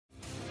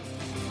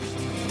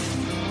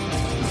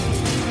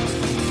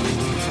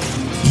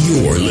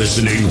You're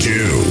listening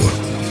to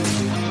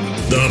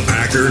the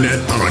Packernet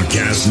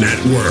Podcast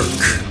Network.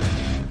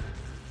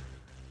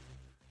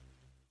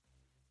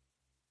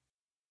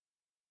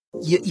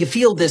 You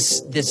feel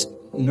this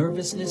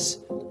nervousness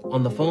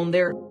on the phone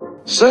there?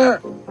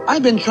 Sir,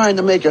 I've been trying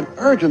to make an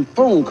urgent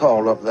phone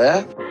call up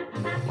there.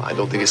 I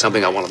don't think it's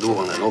something I want to do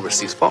on an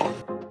overseas phone.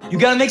 You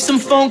gotta make some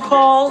phone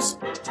calls.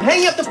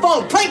 Hang up the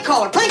phone. Prank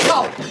caller.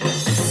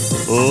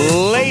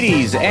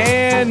 Ladies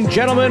and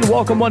gentlemen,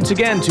 welcome once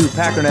again to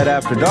Packernet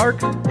After Dark.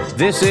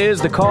 This is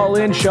the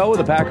call-in show of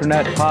the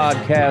Packernet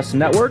Podcast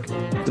Network.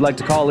 If you'd like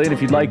to call in,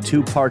 if you'd like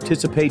to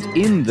participate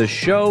in the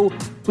show,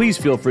 please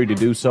feel free to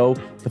do so.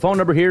 The phone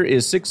number here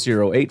is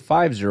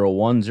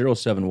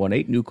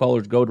 608-501-0718. New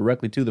callers go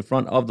directly to the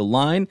front of the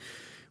line.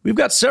 We've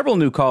got several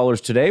new callers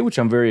today, which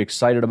I'm very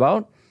excited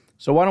about.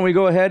 So why don't we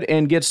go ahead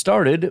and get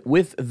started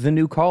with the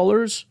new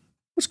callers.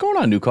 What's going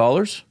on, new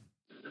callers?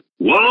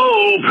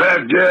 Whoa,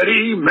 Pack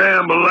Daddy,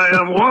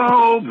 bam-a-lam.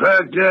 Whoa,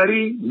 Pack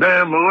Daddy,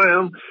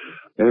 bam-a-lam.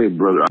 Hey,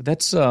 brother.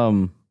 That's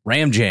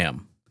Ram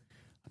Jam.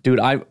 Dude,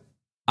 I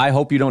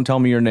hope you don't tell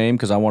me your name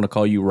because I want to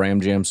call you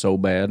Ram Jam so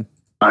bad.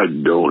 I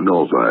don't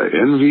know if I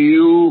envy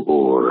you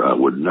or I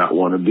would not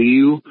want to be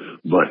you,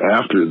 but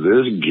after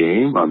this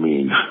game, I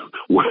mean,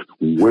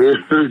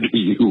 where do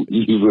you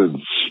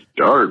even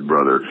start,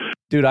 brother?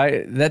 Dude,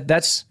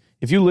 that's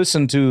if you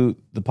listen to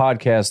the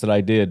podcast that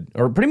I did,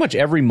 or pretty much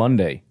every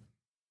Monday,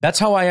 that's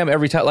how I am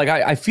every time. Like,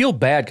 I feel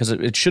bad because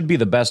it should be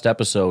the best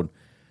episode,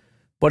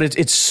 but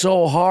it's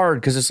so hard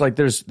because it's like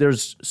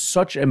there's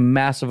such a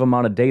massive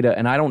amount of data,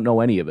 and I don't know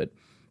any of it.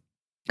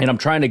 And I'm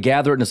trying to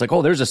gather it, and it's like,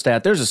 oh, there's a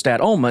stat.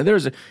 Oh, my,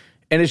 and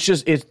there's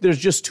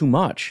just too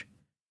much.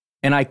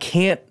 And I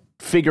can't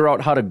figure out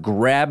how to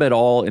grab it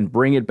all and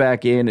bring it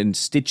back in and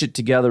stitch it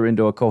together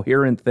into a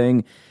coherent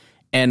thing.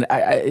 And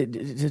I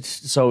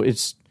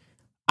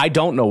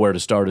don't know where to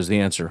start is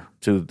the answer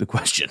to the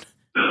question.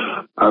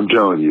 I'm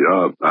telling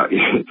you,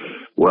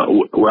 where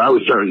I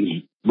was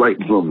starting right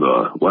from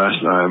the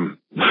last time,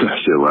 I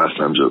say last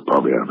time, so it'll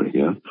probably happen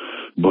again,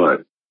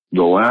 but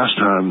the last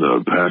time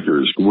the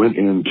Packers went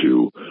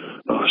into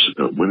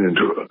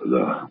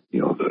the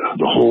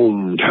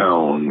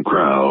hometown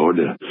crowd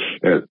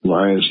at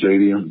Lions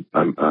Stadium,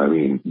 I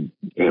mean,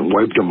 and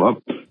wiped them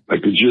up, I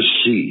could just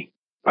see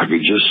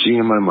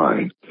in my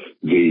mind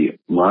the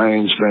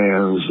Lions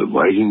fans, the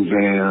Viking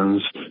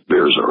fans,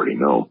 Bears already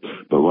know,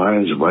 but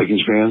Lions and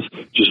Vikings fans,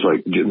 just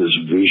like getting this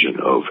vision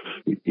of,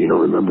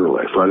 remember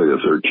like Friday the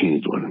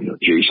 13th when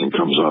Jason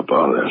comes up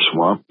out of that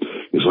swamp.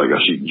 It's like I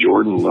see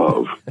Jordan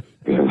Love.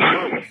 And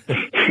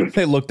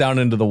they look down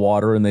into the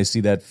water and they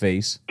see that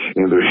face.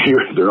 And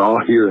they're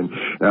all here, and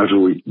after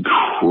we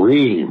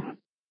cream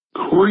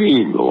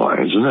the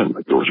Lions, and then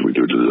of course we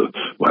do to the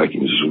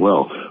Vikings as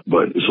well,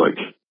 but it's like,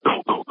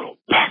 go,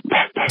 back, go,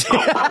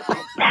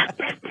 back.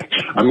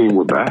 I mean,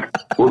 we're back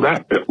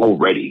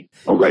already.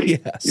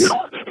 Yes.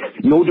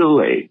 No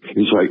delay.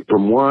 It's like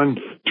from one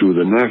to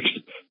the next,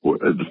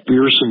 the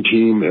fearsome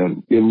team,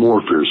 and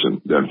more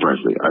fearsome than,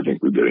 frankly, I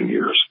think we've been in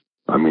years.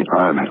 I mean,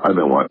 I'm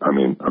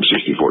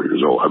 64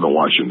 years old. I've been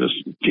watching this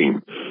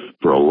team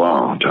for a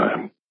long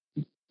time,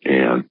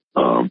 and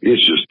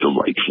it's just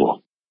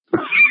delightful.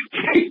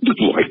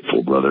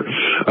 Delightful, brother.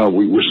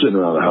 We're sitting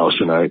around the house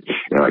tonight,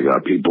 and I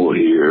got people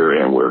here,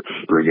 and we're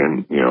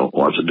drinking,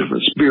 lots of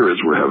different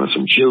spirits. We're having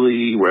some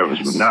chili. We're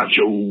having some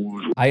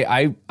nachos.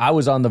 I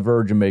was on the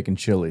verge of making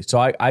chili, so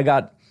I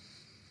got.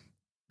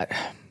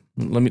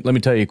 Let me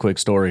tell you a quick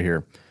story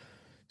here.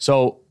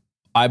 So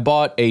I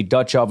bought a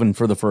Dutch oven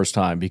for the first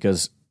time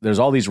because there's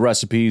all these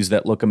recipes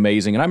that look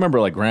amazing, and I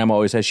remember like Grandma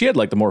always had. She had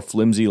like the more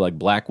flimsy, like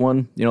black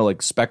one,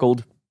 like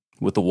speckled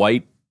with the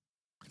white.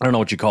 I don't know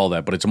what you call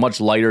that, but it's a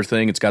much lighter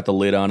thing. It's got the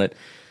lid on it.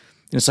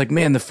 And it's like,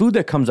 man, the food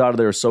that comes out of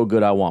there is so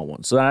good, I want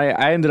one. So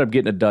I ended up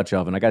getting a Dutch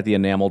oven. I got the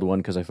enameled one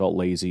because I felt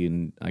lazy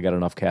and I got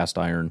enough cast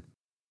iron.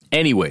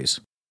 Anyways,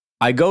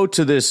 I go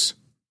to this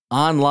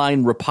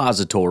online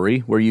repository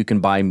where you can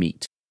buy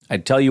meat.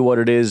 I'd tell you what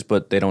it is,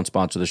 but they don't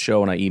sponsor the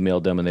show, and I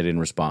emailed them and they didn't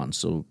respond,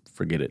 so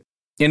forget it.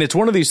 And it's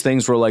one of these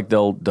things where like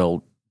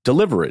they'll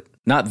deliver it.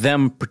 Not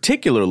them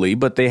particularly,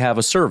 but they have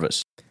a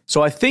service.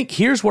 So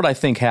here's what I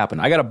think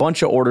happened. I got a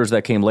bunch of orders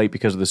that came late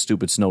because of the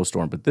stupid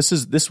snowstorm, but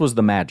this was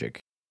the magic.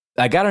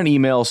 I got an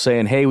email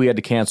saying, hey, we had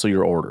to cancel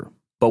your order,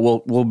 but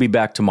we'll be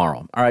back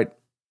tomorrow. All right,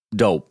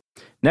 dope.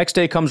 Next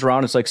day comes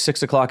around, it's like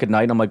 6 o'clock at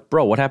night, and I'm like,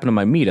 bro, what happened to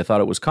my meat? I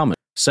thought it was coming.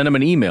 Send him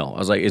an email. I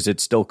was like, is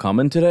it still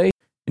coming today?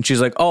 And she's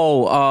like,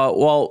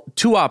 well,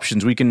 two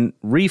options. We can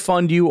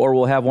refund you or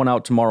we'll have one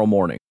out tomorrow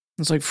morning.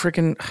 It's like,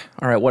 freaking,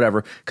 all right,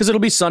 whatever. Because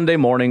it'll be Sunday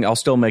morning. I'll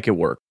still make it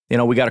work.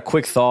 We got a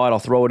quick thaw. I'll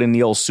throw it in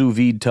the old sous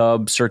vide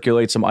tub,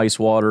 circulate some ice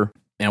water,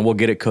 and we'll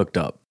get it cooked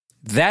up.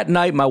 That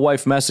night, my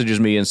wife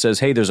messages me and says,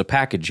 hey, there's a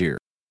package here.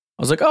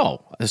 I was like,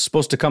 oh, it's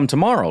supposed to come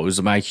tomorrow. It was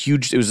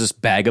this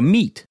bag of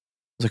meat. I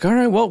was like, all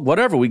right, well,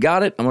 whatever. We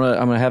got it. I'm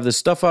gonna have this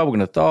stuff out. We're going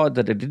to thaw it.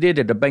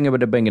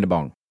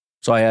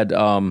 So I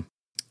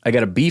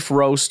got a beef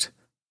roast.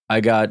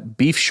 I got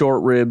beef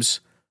short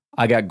ribs.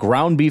 I got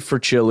ground beef for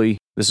chili.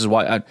 This is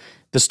why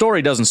The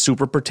story doesn't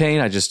super pertain.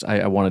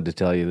 I wanted to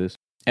tell you this.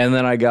 And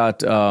then I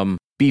got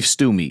beef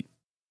stew meat.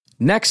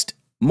 Next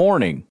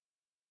morning,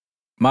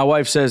 my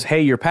wife says,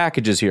 hey, your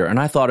package is here. And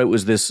I thought it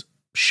was this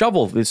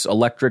shovel, this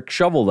electric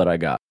shovel that I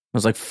got. I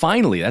was like,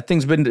 finally, that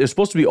thing's been, it's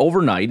supposed to be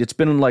overnight. It's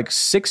been in like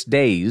 6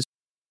 days.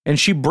 And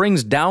she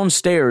brings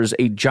downstairs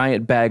a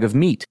giant bag of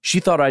meat. She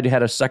thought I'd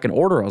had a second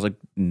order. I was like,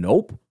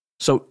 nope.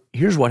 So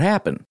here's what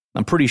happened.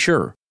 I'm pretty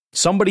sure.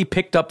 Somebody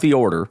picked up the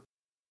order.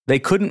 They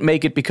couldn't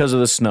make it because of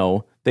the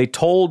snow. They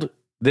told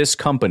this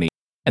company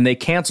and they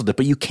canceled it,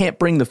 but you can't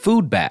bring the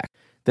food back.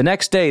 The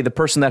next day, the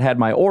person that had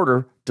my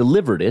order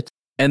delivered it.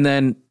 And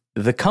then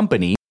the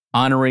company,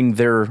 honoring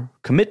their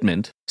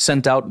commitment,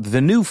 sent out the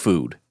new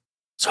food.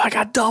 So I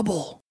got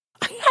double.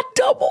 I got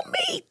double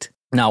meat.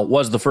 Now,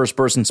 was the first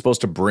person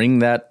supposed to bring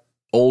that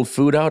old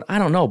food out? I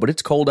don't know, but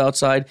it's cold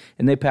outside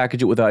and they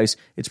package it with ice.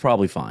 It's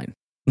probably fine.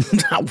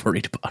 Not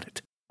worried about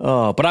it.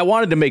 But I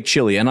wanted to make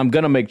chili, and I'm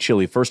going to make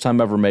chili. First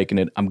time ever making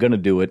it. I'm going to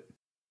do it.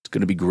 It's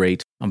going to be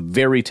great. I'm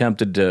very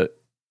tempted to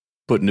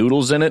put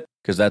noodles in it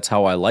because that's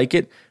how I like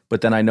it.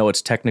 But then I know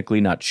it's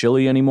technically not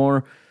chili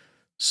anymore.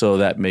 So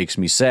that makes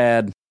me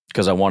sad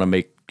because I want to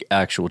make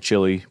actual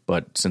chili.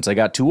 But since I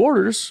got 2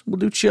 orders, we'll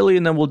do chili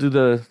and then we'll do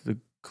the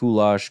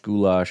goulash,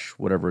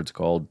 whatever it's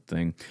called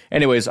thing.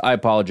 Anyways, I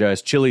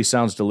apologize. Chili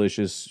sounds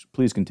delicious.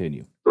 Please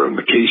continue. From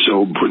the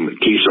queso, putting the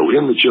queso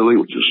in the chili,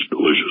 which is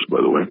delicious,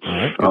 by the way.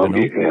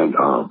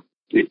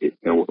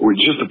 And we're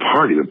just a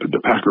party. The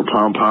Packer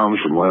pom-poms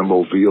from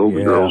Lambeau Field,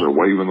 the girls are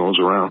waving those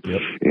around.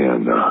 Yep.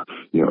 And,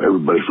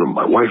 everybody from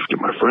my wife to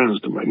my friends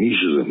to my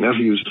nieces and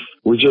nephews,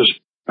 it's just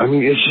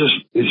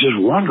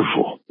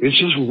wonderful. It's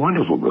just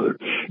wonderful, brother.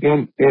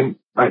 And then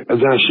I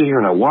sit here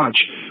and I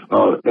watch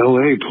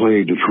L.A.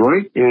 play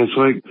Detroit, and it's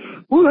like,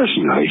 well, that's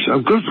nice.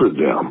 I'm good for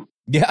them.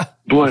 Yeah.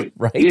 But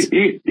right.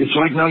 It's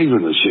like not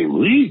even the same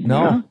league.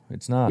 No, man.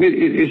 It's not.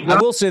 It's not.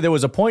 I will say there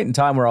was a point in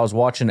time where I was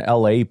watching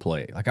LA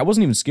play. Like I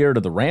wasn't even scared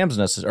of the Rams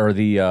or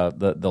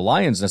the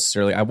Lions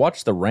necessarily. I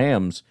watched the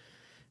Rams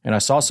and I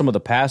saw some of the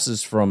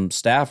passes from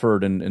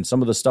Stafford and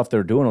some of the stuff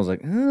they're doing. I was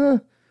like,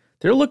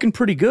 they're looking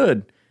pretty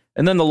good.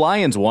 And then the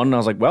Lions won, and I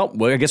was like, well,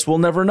 I guess we'll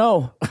never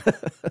know. I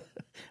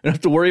don't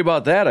have to worry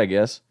about that, I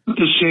guess. It's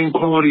the same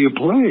quality of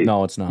play.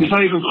 No, it's not. It's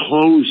not even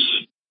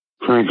close,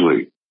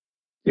 frankly.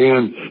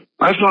 And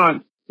I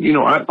thought,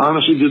 I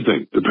honestly did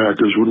think the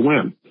Packers would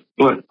win,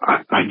 but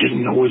I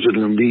didn't know was it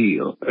going to be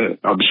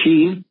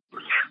obscene.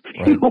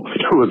 Right.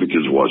 Don't let the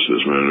kids watch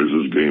this, man.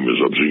 This game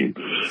is obscene.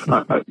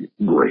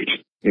 Great.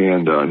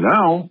 And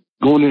now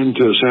going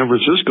into San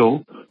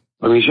Francisco,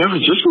 San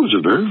Francisco is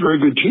a very, very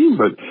good team,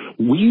 but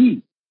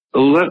we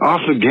let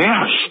off the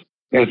gas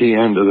at the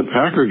end of the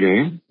Packer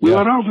game. We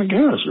let off the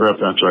gas.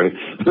 I'm sorry,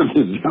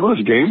 the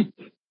Dallas game.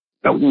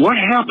 What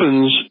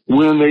happens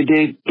when they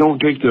don't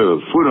take the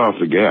foot off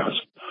the gas?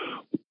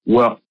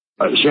 Well,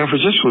 San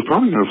Francisco is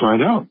probably going to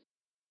find out.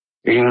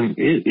 And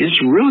it's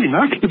really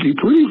not going to be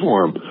pretty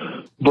for them.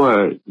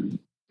 But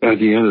at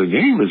the end of the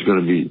game, it's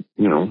going to be,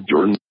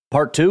 Jordan.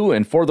 Part 2,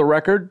 and for the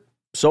record,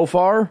 so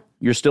far,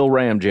 you're still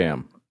Ram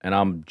Jam. And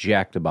I'm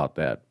jacked about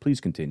that. Please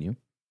continue.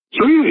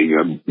 So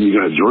yeah, you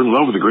got Jordan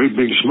Love with a great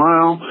big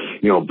smile.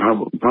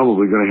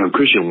 Probably going to have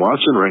Christian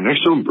Watson right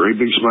next to him, great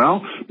big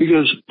smile.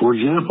 Because, for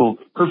example,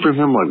 heard from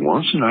him like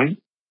once a night,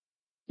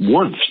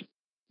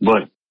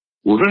 but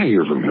we're going to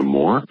hear from him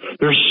more.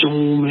 There's so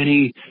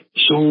many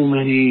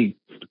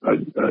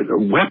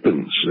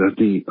weapons that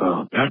the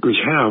Packers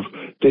have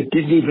that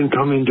didn't even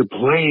come into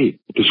play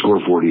to score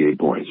 48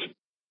 points.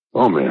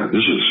 Oh man,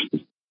 this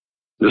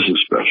is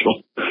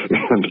special,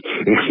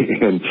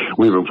 and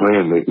we've been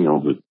playing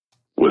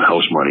with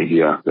house money.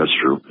 Yeah, that's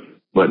true.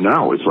 But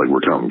now it's like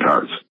we're counting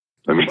cards.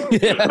 What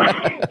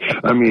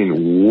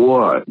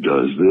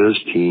does this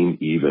team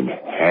even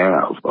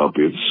have up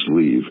its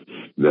sleeve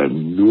that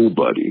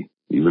nobody,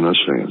 even us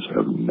fans,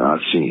 have not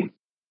seen?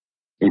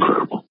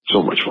 Incredible.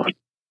 So much fun.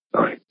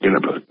 All right, get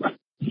up.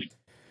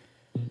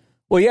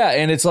 Well, yeah,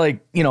 and it's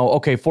like,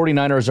 okay,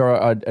 49ers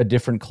are a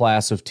different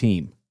class of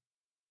team.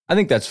 I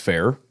think that's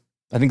fair.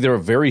 I think they're a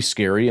very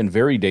scary and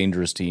very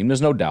dangerous team.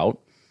 There's no doubt.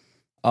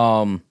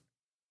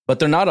 But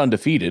they're not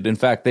undefeated. In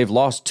fact, they've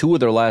lost 2 of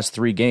their last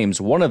 3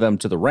 games. One of them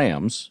to the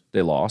Rams.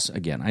 They lost.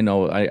 Again, I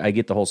know I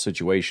get the whole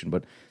situation,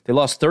 but they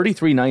lost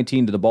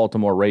 33-19 to the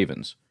Baltimore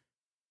Ravens.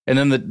 And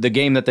then the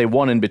game that they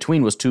won in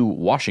between was to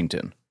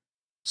Washington.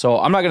 So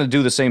I'm not going to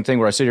do the same thing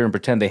where I sit here and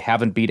pretend they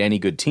haven't beat any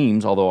good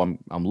teams, although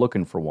I'm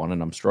looking for one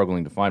and I'm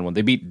struggling to find one.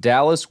 They beat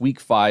Dallas week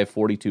 5,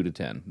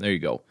 42-10. There you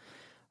go.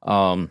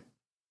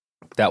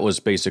 That was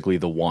basically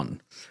the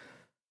one.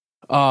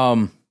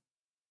 But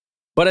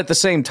at the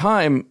same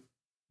time,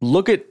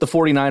 look at the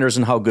 49ers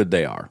and how good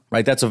they are,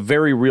 right? That's a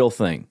very real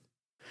thing.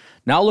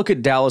 Now look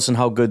at Dallas and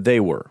how good they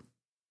were.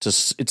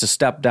 It's a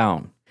step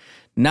down.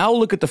 Now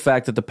look at the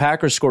fact that the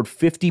Packers scored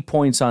 50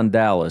 points on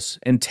Dallas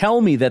and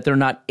tell me that they're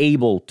not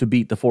able to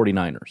beat the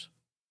 49ers.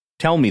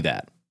 Tell me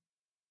that.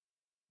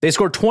 They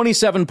scored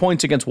 27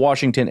 points against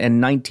Washington and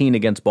 19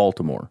 against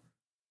Baltimore.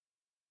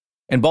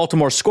 And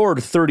Baltimore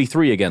scored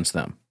 33 against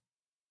them.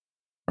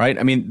 right?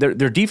 I mean, their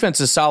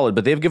defense is solid,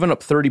 but they've given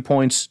up 30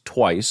 points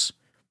twice.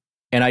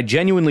 And I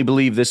genuinely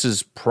believe this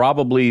is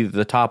probably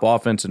the top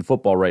offense in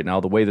football right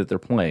now, the way that they're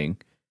playing.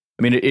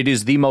 I mean, it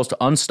is the most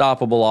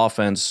unstoppable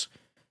offense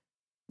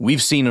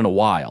we've seen in a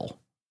while.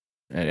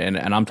 And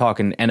I'm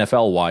talking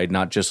NFL wide,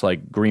 not just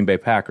like Green Bay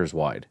Packers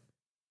wide.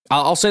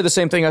 I'll say the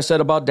same thing I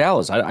said about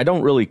Dallas. I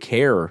don't really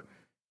care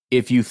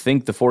if you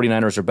think the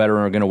 49ers are better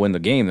and are going to win the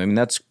game. I mean,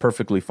 that's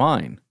perfectly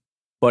fine.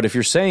 But if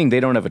you're saying they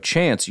don't have a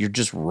chance, you're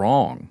just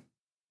wrong.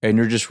 And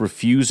you're just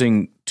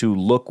refusing to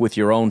look with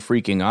your own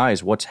freaking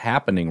eyes what's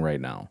happening right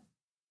now.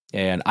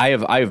 And I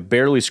have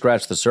barely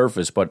scratched the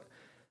surface, but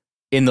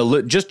in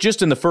the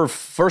just in the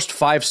first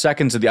 5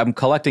 seconds of I'm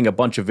collecting a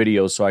bunch of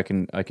videos so I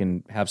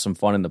can have some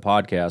fun in the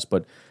podcast.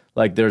 But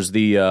like there's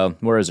the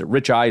where is it?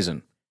 Rich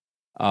Eisen.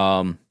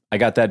 I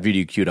got that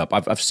video queued up.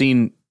 I've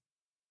seen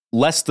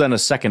less than a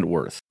second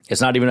worth.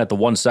 It's not even at the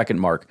 1 second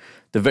mark.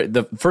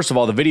 The first of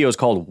all, the video is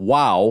called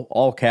 "Wow!"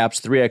 all caps,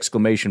 3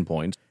 exclamation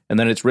points. And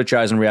then it's Rich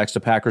Eisen reacts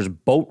to Packers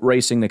boat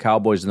racing the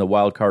Cowboys in the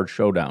wild card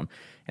showdown.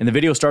 And the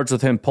video starts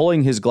with him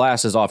pulling his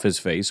glasses off his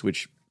face,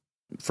 which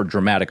for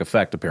dramatic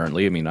effect,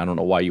 apparently. I mean, I don't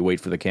know why you wait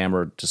for the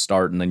camera to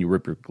start and then you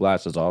rip your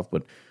glasses off,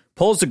 but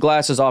pulls the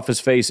glasses off his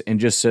face and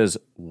just says,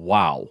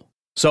 "Wow."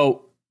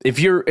 So if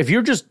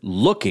you're just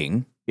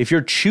looking, if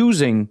you're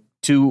choosing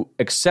to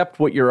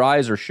accept what your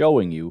eyes are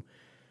showing you,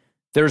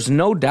 there's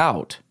no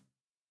doubt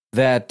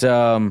that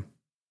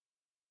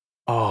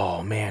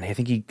oh man, I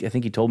think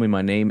he told me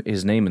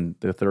his name in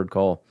the third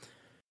call.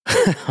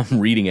 I'm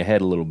reading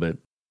ahead a little bit.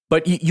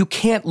 But you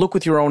can't look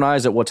with your own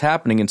eyes at what's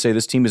happening and say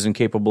this team is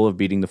incapable of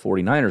beating the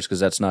 49ers because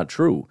that's not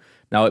true.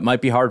 Now, it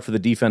might be hard for the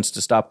defense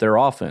to stop their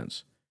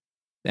offense.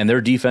 And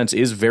their defense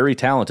is very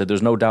talented.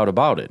 There's no doubt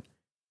about it.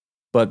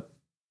 But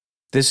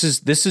this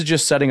is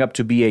just setting up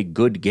to be a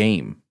good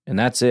game, and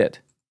that's it.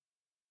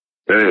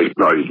 Hey,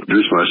 I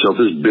introduced myself.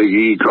 This is Big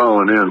E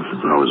calling in.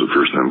 I was a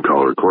first-time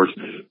caller, of course,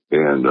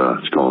 and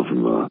it's calling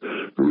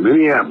from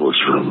Minneapolis,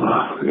 from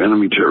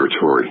enemy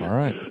territory. All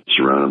right.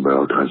 Surrounded by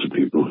all kinds of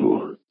people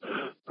who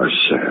are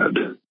sad.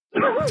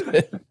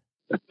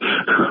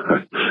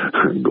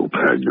 Go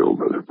Pack, go,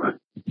 brother.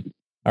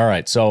 All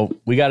right, so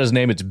we got his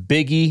name. It's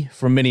Biggie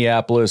from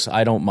Minneapolis.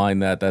 I don't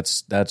mind that.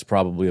 That's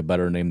probably a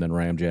better name than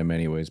Ram Jam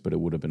anyways, but it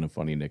would have been a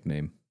funny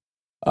nickname.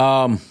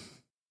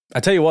 I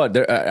tell you what,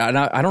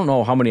 I don't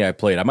know how many I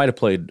played. I might have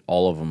played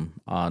all of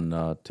them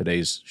on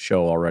today's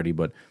show already,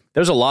 but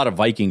there's a lot of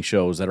Viking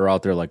shows that are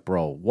out there like,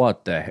 bro,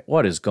 what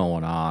is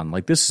going on?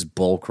 Like, this is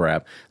bull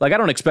crap. Like, I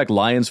don't expect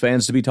Lions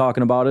fans to be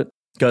talking about it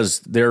because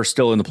they're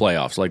still in the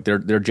playoffs. Like,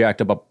 they're jacked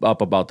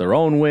up about their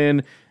own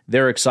win.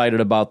 They're excited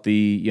about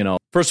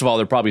first of all,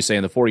 they're probably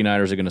saying the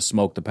 49ers are going to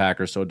smoke the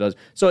Packers, so it does.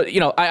 So,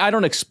 I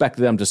don't expect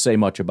them to say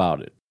much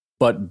about it.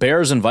 But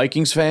Bears and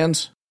Vikings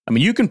fans, I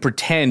mean, you can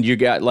pretend you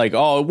got like,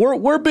 oh,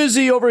 we're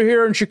busy over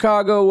here in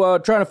Chicago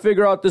trying to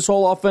figure out this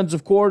whole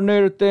offensive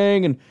coordinator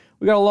thing, and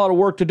we got a lot of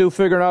work to do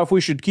figuring out if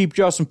we should keep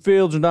Justin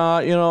Fields or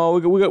not.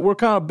 We're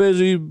kind of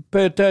busy.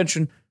 Pay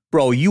attention.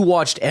 Bro, you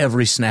watched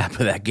every snap of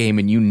that game,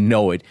 and you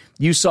know it.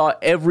 You saw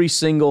every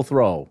single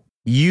throw.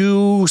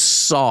 You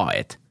saw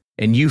it,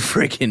 and you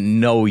freaking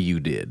know you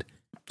did.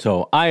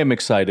 So I am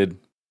excited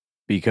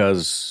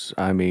because,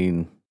 I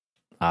mean,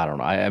 I don't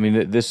know. I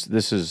mean, this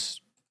is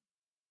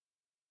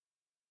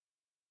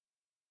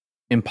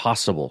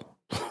impossible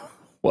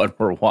what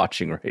we're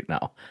watching right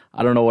now.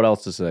 I don't know what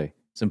else to say.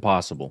 It's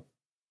impossible.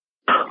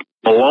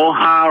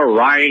 Aloha,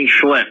 Ryan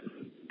Schlitt.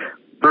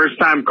 First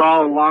time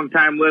caller, long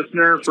time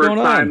listener. First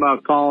time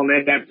calling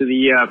in after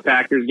the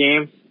Packers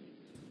game.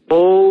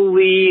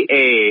 Holy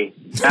A.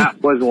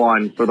 That was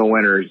one for the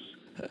winners.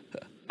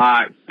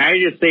 I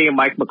just think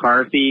Mike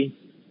McCarthy,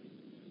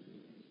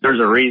 there's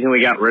a reason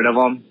we got rid of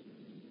him.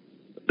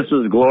 This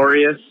was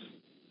glorious.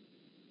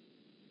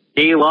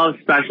 He loves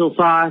special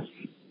sauce.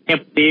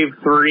 Can't believe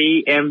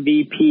 3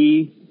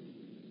 MVP.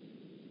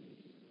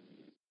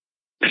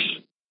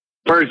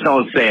 First,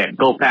 don't say it.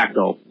 Go Pack,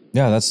 go.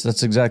 Yeah,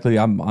 that's exactly.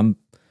 I'm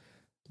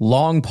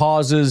long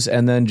pauses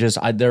and then just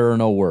there are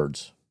no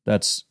words.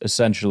 That's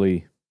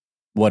essentially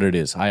what it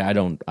is. I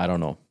don't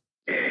know.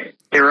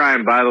 Hey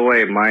Ryan, by the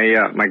way,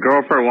 my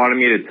girlfriend wanted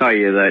me to tell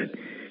you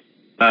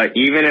that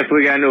even if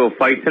we got into a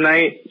fight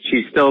tonight,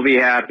 she'd still be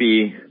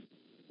happy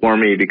for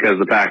me because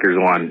the Packers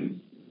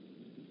won.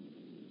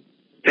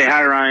 Say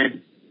hi,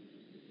 Ryan.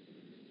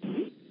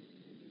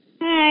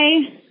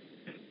 Hi.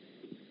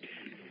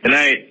 Good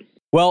night.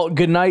 Well,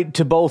 good night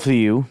to both of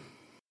you.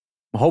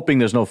 I'm hoping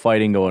there's no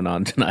fighting going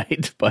on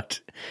tonight, but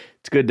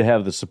it's good to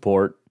have the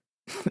support,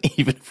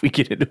 even if we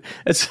get into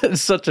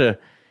it's such a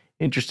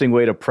interesting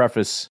way to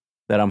preface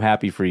that I'm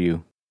happy for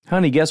you.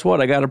 Honey, guess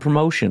what? I got a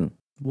promotion.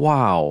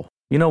 Wow.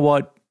 You know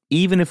what?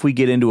 Even if we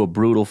get into a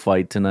brutal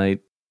fight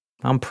tonight,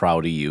 I'm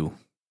proud of you.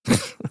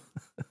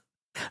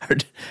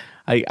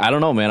 I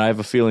don't know, man. I have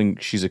a feeling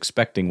she's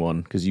expecting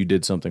one because you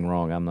did something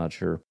wrong. I'm not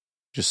sure.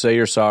 Just say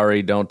you're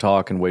sorry, don't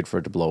talk, and wait for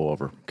it to blow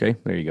over. Okay?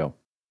 There you go.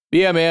 But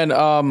yeah,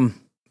 man,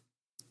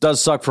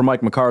 does suck for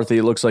Mike McCarthy.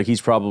 It looks like he's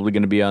probably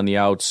going to be on the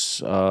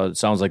outs. It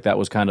sounds like that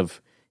was kind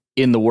of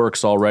in the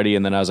works already.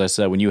 And then, as I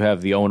said, when you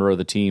have the owner of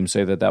the team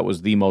say that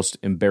was the most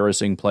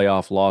embarrassing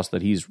playoff loss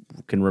that he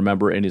can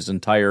remember in his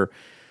entire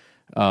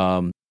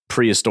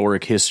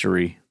prehistoric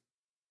history,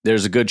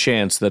 there's a good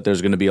chance that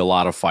there's going to be a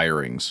lot of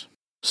firings.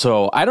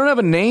 So I don't have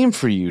a name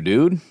for you,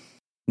 dude.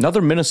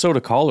 Another Minnesota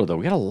caller, though.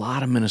 We got a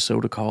lot of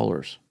Minnesota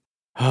callers.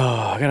 Oh,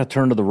 I got to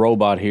turn to the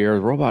robot here.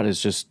 The robot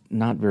is just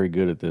not very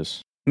good at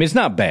this. I mean, it's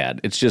not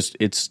bad.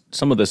 It's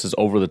some of this is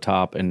over the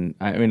top, and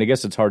I mean, I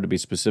guess it's hard to be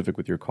specific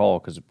with your call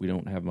because we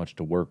don't have much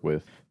to work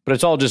with. But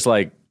it's all just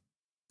like,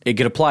 it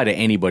could apply to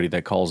anybody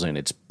that calls in.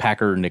 It's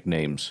Packer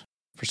nicknames.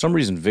 For some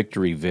reason,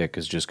 Victory Vic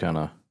is just kind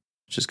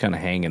of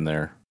hanging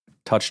there.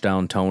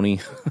 Touchdown Tony.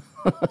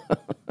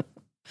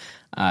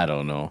 I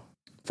don't know.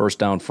 First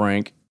down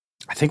Frank.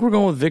 I think we're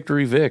going with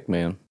Victory Vic,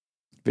 man.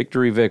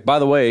 Victory Vic. By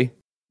the way,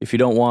 if you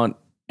don't want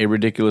a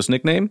ridiculous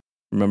nickname,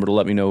 remember to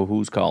let me know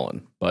who's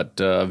calling. But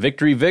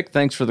Victory Vic,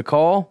 thanks for the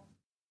call.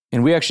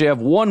 And we actually have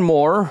one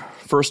more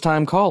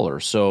first-time caller.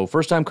 So,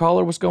 first-time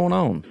caller, what's going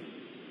on?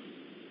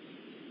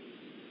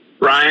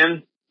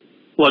 Ryan,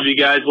 love you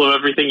guys. Love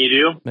everything you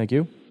do. Thank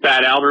you.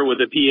 Fat Albert with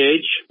a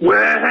PH.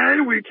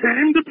 Well, we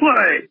came to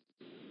play.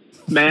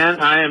 Man,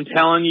 I am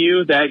telling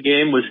you, that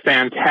game was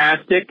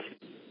fantastic.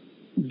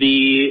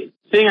 The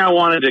thing I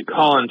wanted to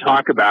call and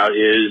talk about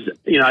is,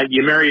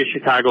 you marry a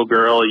Chicago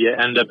girl, you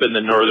end up in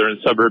the northern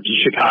suburbs of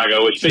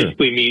Chicago, which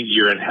basically means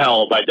you're in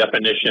hell by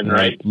definition,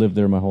 right? I've lived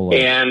there my whole life.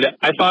 And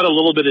I thought a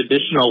little bit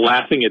additional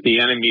laughing at the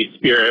enemy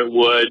spirit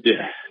would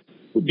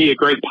be a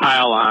great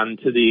pile on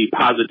to the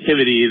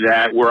positivity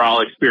that we're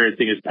all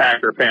experiencing as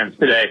Packer fans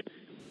today.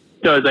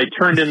 So as I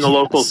turned in the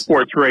local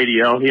sports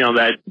radio,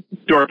 that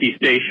dorky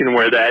station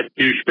where that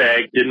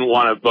douchebag didn't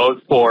want to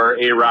vote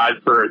for A-Rod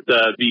for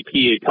the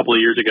VP a couple of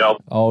years ago.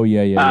 Oh,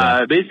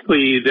 yeah.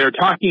 Basically, they're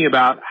talking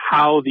about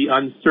how the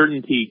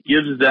uncertainty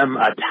gives them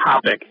a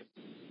topic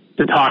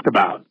to talk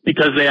about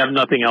because they have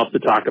nothing else to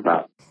talk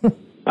about.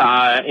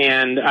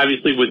 And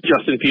obviously with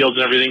Justin Fields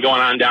and everything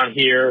going on down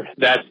here,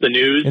 that's the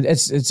news.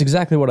 It's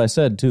exactly what I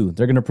said, too.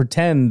 They're going to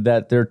pretend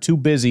that they're too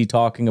busy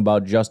talking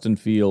about Justin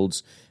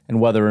Fields and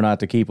whether or not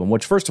to keep him,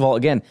 which, first of all,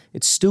 again,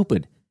 it's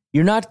stupid.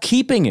 You're not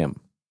keeping him.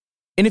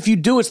 And if you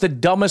do, it's the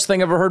dumbest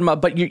thing I've ever heard about.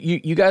 But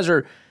you guys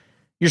you're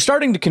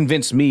starting to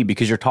convince me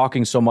because you're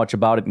talking so much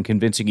about it and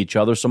convincing each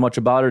other so much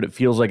about it. It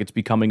feels like it's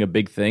becoming a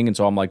big thing. And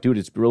so I'm like, dude,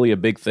 it's really a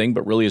big thing,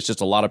 but really it's just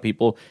a lot of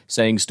people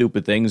saying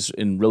stupid things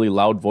in really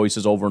loud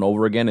voices over and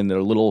over again in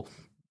their little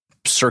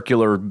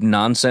circular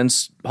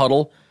nonsense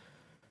huddle.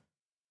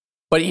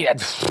 But yeah,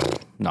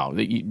 no,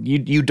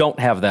 you don't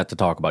have that to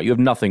talk about. You have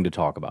nothing to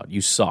talk about.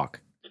 You suck.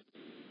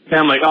 And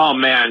I'm like, oh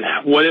man,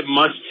 what it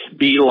must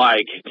be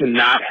like to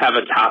not have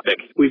a topic.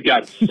 We've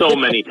got so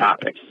many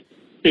topics.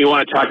 You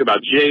want to talk about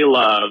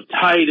J-Love,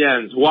 tight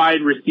ends,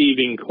 wide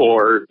receiving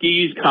core,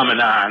 D's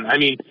coming on. I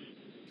mean,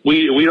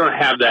 we don't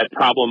have that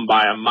problem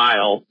by a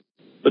mile,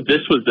 but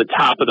this was the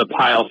top of the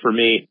pile for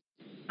me.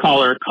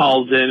 Caller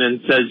calls in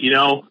and says,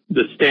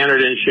 the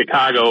standard in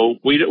Chicago,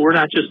 we're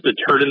not just the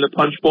turd in the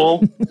punch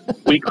bowl.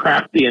 We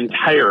craft the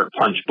entire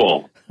punch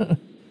bowl.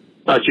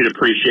 Thought you'd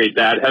appreciate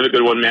that. Have a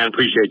good one, man.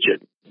 Appreciate you.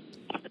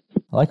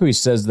 I like how he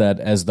says that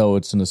as though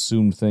it's an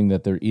assumed thing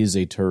that there is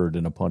a turd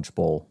in a punch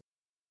bowl.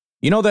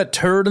 You know that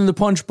turd in the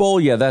punch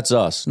bowl? Yeah, that's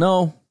us.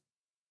 No,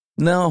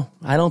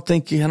 I don't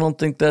think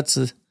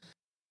that's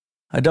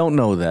I don't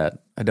know that.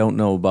 I don't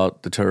know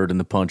about the turd in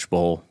the punch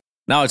bowl.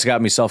 Now it's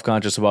got me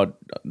self-conscious about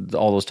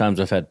all those times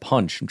I've had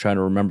punch. I'm trying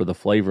to remember the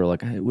flavor.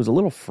 Like, it was a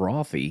little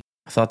frothy.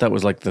 I thought that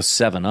was like the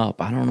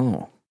 7-Up. I don't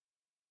know.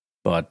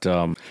 But,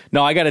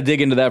 no, I got to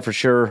dig into that for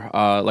sure.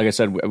 Like I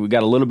said, we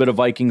got a little bit of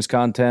Vikings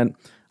content.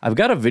 I've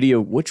got a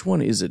video. Which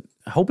one is it?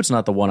 I hope it's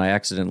not the one I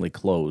accidentally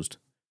closed,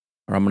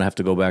 or I'm going to have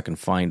to go back and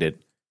find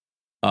it.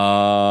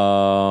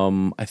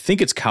 I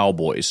think it's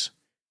Cowboys,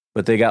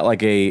 but they got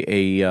like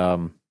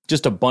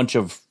just a bunch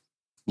of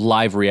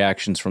live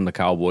reactions from the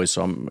Cowboys,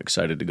 so I'm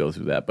excited to go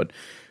through that. But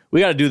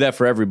we got to do that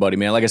for everybody,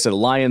 man. Like I said,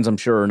 Lions, I'm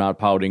sure, are not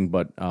pouting,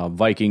 but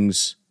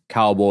Vikings,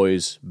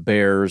 Cowboys,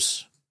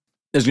 Bears,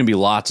 there's going to be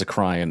lots of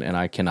crying, and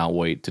I cannot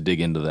wait to dig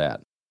into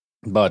that.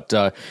 But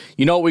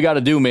you know what we got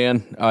to do,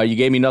 man? You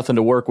gave me nothing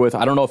to work with.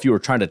 I don't know if you were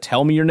trying to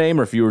tell me your name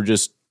or if you were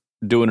just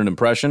doing an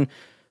impression,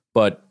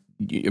 but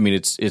I mean,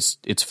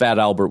 it's Fat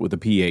Albert with a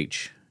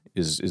PH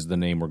is the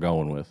name we're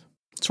going with.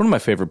 It's one of my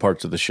favorite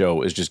parts of the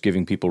show is just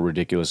giving people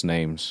ridiculous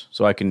names.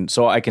 So I can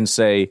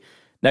say,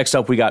 next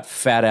up we got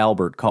Fat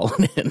Albert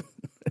calling in,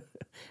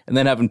 and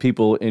then having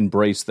people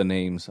embrace the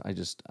names. I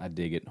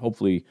dig it.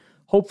 Hopefully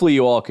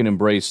you all can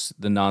embrace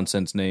the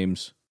nonsense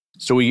names.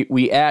 So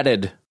we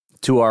added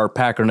to our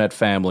Packernet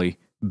family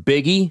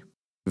Biggie,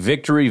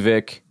 Victory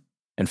Vic,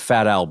 and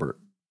Fat Albert.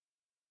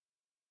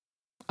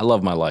 I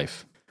love my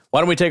life.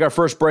 Why don't we take our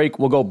first break?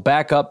 We'll go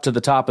back up to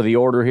the top of the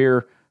order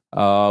here.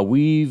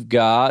 We've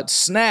got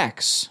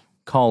Snacks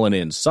calling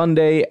in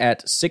Sunday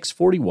at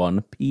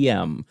 6:41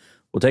 p.m.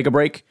 We'll take a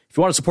break. If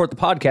you want to support the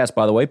podcast,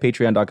 by the way,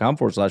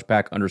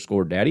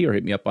 patreon.com/Pack_Daddy, or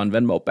hit me up on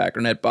Venmo,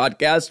 Packernet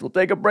Podcast. We'll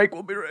take a break.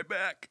 We'll be right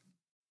back.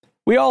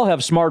 We all have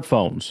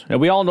smartphones,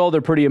 and we all know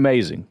they're pretty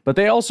amazing, but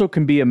they also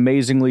can be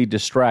amazingly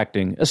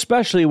distracting,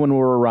 especially when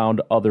we're around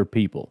other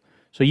people.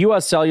 So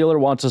US Cellular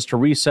wants us to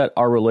reset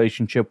our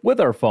relationship with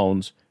our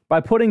phones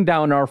by putting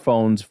down our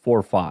phones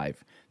for $5.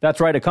 That's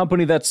right, a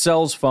company that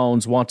sells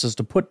phones wants us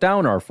to put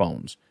down our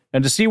phones.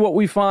 And to see what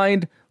we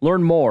find,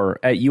 learn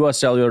more at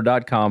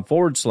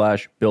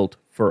uscellular.com/built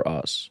for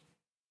us.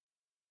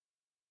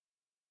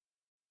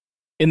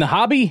 In the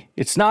hobby,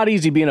 it's not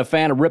easy being a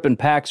fan of ripping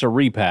packs or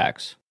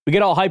repacks. We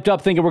get all hyped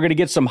up thinking we're going to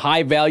get some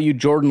high-value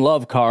Jordan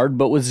Love card,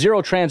 but with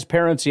zero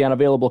transparency on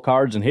available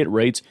cards and hit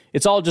rates,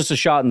 it's all just a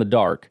shot in the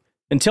dark.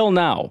 Until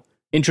now,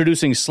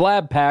 introducing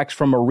slab packs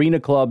from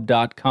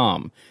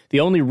arenaclub.com, the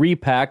only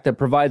repack that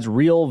provides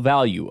real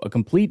value, a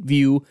complete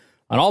view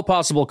on all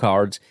possible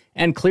cards,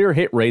 and clear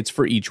hit rates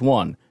for each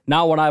one.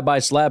 Now when I buy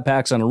slab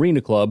packs on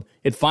Arena Club,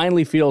 it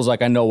finally feels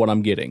like I know what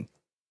I'm getting.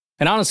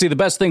 And honestly, the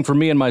best thing for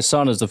me and my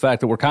son is the fact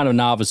that we're kind of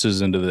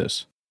novices into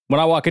this. When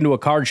I walk into a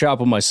card shop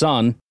with my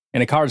son,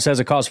 and a card says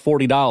it costs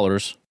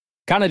 $40,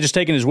 kind of just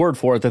taking his word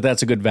for it that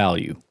that's a good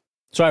value.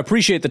 So I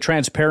appreciate the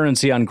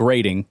transparency on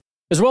grading,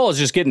 as well as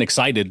just getting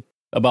excited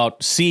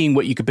about seeing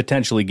what you could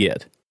potentially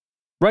get.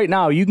 Right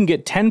now, you can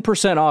get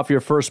 10% off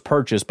your first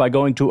purchase by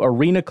going to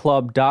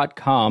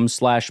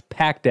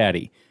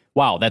arenaclub.com/packdaddy.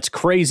 Wow, that's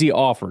crazy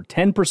offer.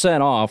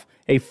 10% off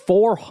a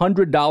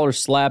 $400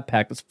 slab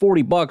pack. That's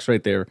 $40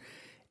 right there.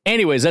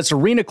 Anyways, that's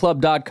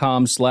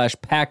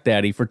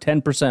arenaclub.com/packdaddy for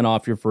 10%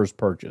 off your first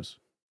purchase.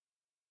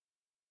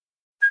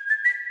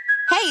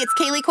 Hey, it's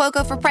Kaylee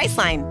Cuoco for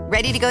Priceline.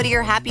 Ready to go to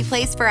your happy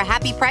place for a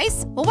happy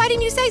price? Well, why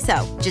didn't you say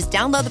so? Just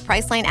download the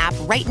Priceline app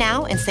right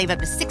now and save up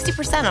to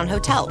 60% on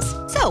hotels.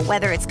 So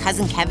whether it's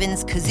Cousin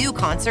Kevin's Kazoo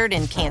Concert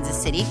in Kansas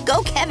City,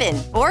 go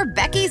Kevin, or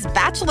Becky's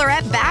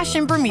Bachelorette Bash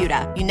in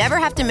Bermuda, you never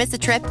have to miss a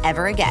trip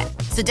ever again.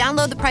 So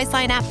download the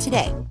Priceline app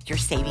today. Your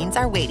savings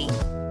are waiting.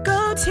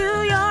 Go to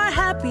your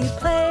happy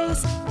place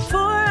for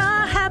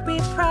a happy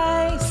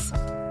price.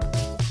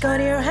 Go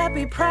to your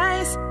happy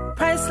price,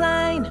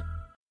 Priceline.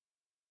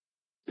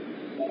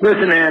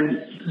 Listen, man,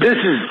 this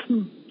is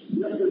an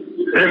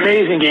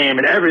amazing game,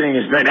 and everything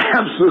has been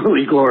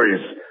absolutely glorious.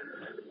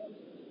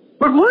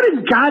 But what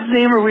in God's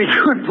name are we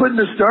doing putting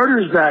the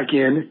starters back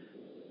in,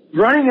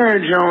 running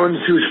Aaron Jones,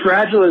 who's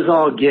fragile as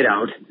all get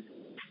out,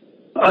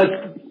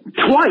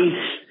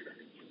 twice,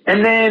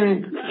 and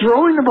then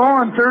throwing the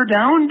ball on third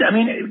down? I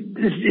mean,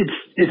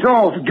 it's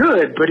all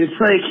good, but it's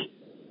like,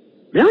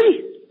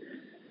 really?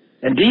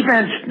 And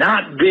defense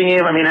not being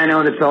able, I mean, I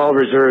know that's all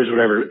reserves,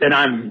 whatever,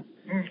 and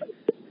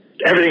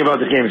everything about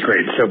this game is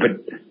great. So, but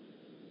a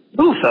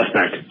little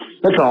suspect.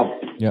 That's all.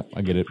 Yeah,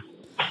 I get it.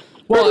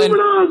 Well,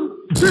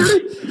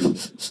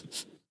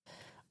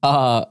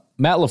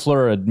 Matt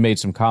LaFleur had made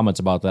some comments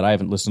about that. I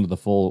haven't listened to the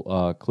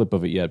full clip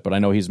of it yet, but I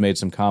know he's made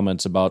some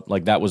comments about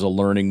like that was a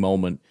learning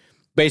moment.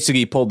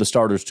 Basically, he pulled the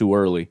starters too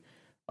early.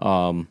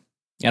 And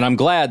I'm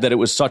glad that it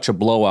was such a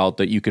blowout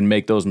that you can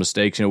make those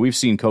mistakes. You know, we've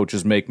seen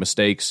coaches make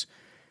mistakes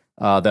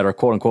that are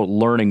quote unquote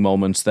learning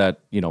moments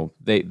that, you know,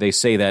 they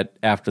say that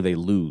after they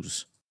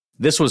lose.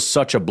 This was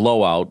such a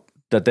blowout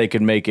that they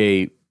could make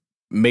a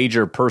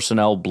major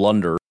personnel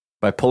blunder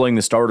by pulling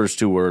the starters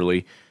too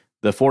early.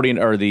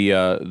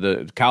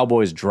 The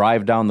Cowboys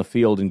drive down the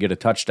field and get a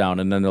touchdown,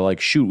 and then they're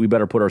like, shoot, we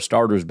better put our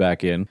starters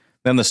back in.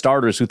 Then the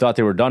starters who thought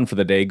they were done for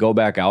the day go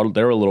back out.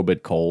 They're a little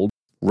bit cold.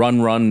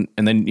 Run,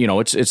 and then, you know,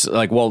 it's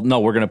like, well,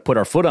 no, we're going to put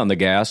our foot on the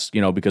gas,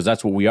 you know, because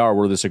that's what we are.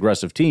 We're this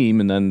aggressive team,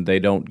 and then they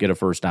don't get a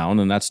first down,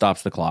 and that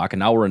stops the clock,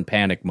 and now we're in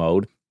panic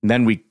mode. And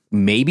then we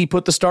maybe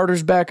put the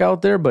starters back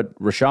out there, but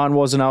Rashawn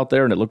wasn't out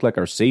there, and it looked like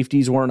our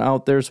safeties weren't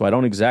out there, so I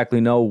don't exactly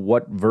know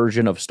what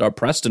version of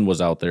Preston was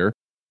out there.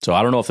 So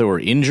I don't know if there were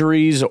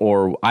injuries,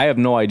 or I have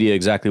no idea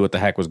exactly what the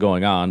heck was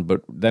going on,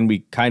 but then we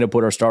kind of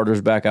put our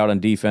starters back out on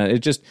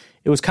defense.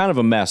 It was kind of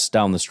a mess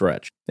down the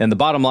stretch. And the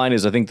bottom line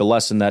is, I think the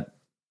lesson that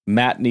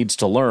Matt needs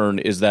to learn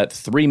is that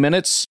 3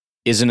 minutes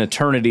is an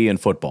eternity in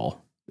football.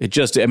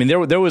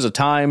 There was a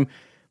time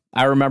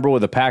I remember where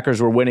the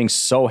Packers were winning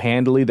so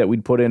handily that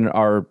we'd put in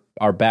our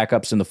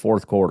backups in the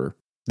fourth quarter.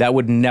 That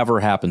would never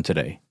happen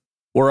today.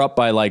 We're up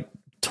by like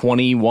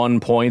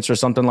 21 points or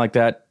something like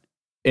that.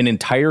 An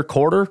entire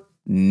quarter?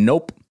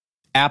 Nope.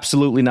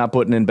 Absolutely not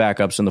putting in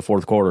backups in the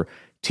fourth quarter.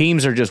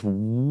 Teams are just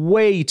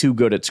way too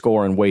good at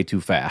scoring way too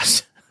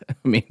fast.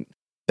 I mean,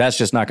 that's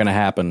just not going to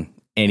happen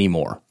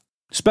anymore,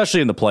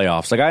 especially in the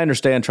playoffs. Like, I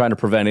understand trying to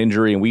prevent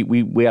injury, and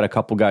we had a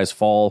couple guys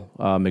fall.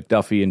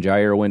 McDuffie and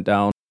Jair went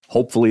down.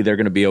 Hopefully they're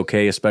going to be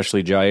okay,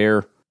 especially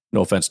Jair.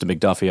 No offense to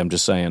McDuffie, I'm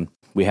just saying.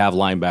 We have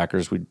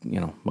linebackers.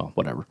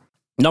 Whatever.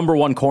 Number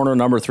 1 corner,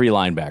 number 3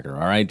 linebacker,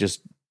 all right?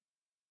 Just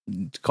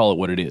call it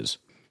what it is.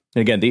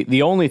 And again,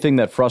 the only thing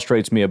that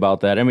frustrates me about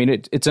that, I mean,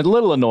 it's a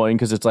little annoying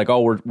because it's like,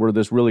 oh, we're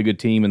this really good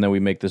team, and then we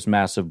make this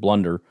massive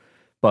blunder.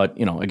 But,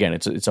 you know, again,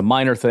 it's a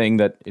minor thing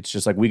that it's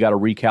just like we got to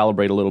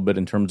recalibrate a little bit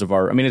in terms of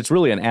it's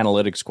really an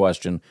analytics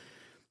question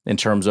in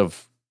terms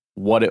of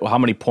how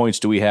many points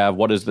do we have?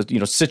 What is the,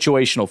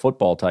 situational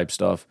football type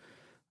stuff?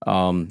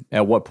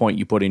 At what point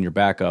you put in your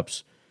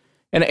backups?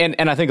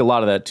 And I think a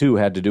lot of that, too,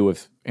 had to do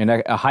with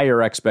a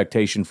higher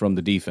expectation from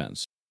the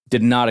defense.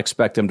 Did not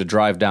expect them to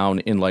drive down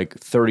in like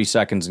 30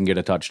 seconds and get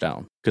a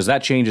touchdown, because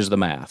that changes the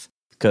math.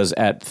 Because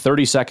at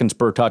 30 seconds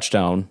per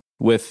touchdown,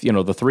 with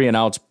the 3 and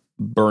outs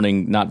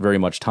burning not very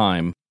much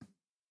time,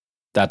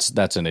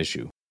 that's an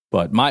issue.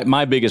 But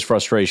my biggest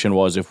frustration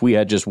was if we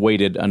had just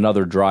waited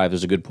another drive,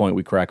 there's a good point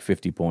we crack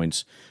 50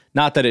 points.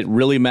 Not that it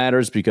really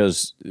matters,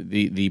 because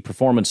the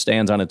performance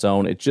stands on its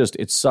own.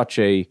 It's such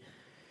a...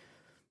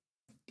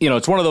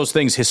 it's one of those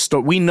things,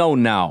 we know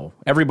now.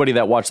 Everybody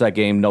that watched that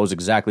game knows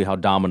exactly how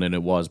dominant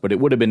it was, but it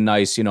would have been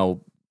nice,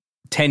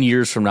 10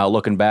 years from now,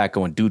 looking back,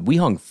 going, dude, we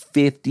hung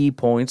 50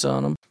 points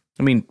on them.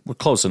 I mean, we're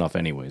close enough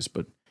anyways,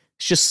 but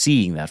it's just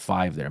seeing that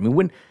 5 there. I mean,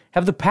 when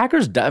have the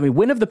Packers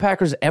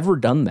ever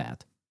done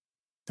that?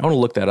 I want to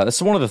look that up.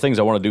 That's one of the things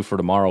I want to do for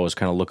tomorrow, is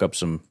kind of look up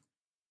some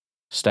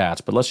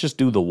stats, but let's just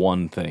do the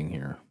one thing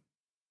here.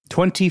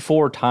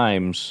 24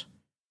 times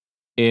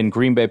in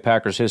Green Bay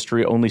Packers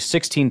history, only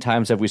 16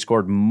 times have we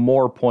scored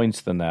more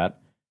points than that.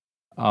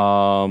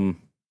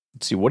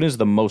 Let's see, what is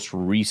the most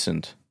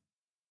recent?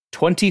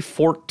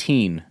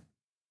 2014,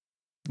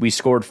 we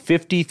scored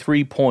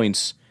 53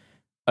 points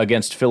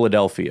against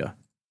Philadelphia.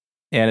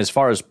 And as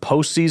far as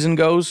postseason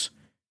goes,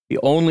 the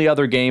only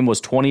other game was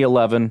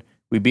 2011.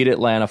 We beat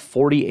Atlanta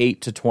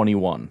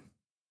 48-21.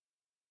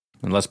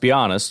 And let's be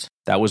honest,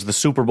 that was the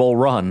Super Bowl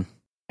run.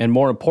 And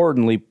more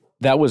importantly,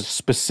 that was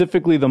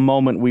specifically the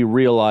moment we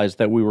realized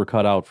that we were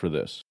cut out for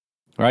this.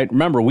 All right?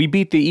 Remember, we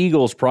beat the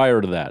Eagles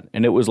prior to that,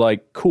 and it was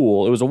like,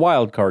 cool. It was a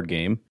wild card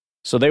game.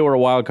 So they were a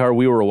wild card,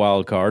 we were a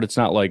wild card. It's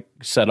not like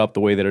set up the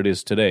way that it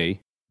is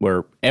today,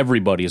 where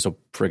everybody is a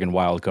friggin'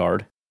 wild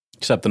card,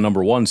 except the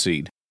number 1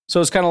 seed. So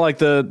it's kind of like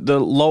the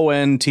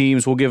low-end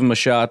teams, we'll give them a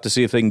shot to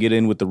see if they can get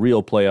in with the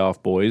real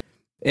playoff boys.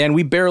 And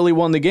we barely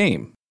won the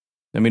game.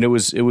 I mean, I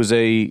was just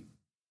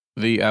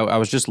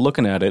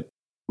looking at it.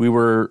 We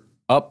were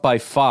up by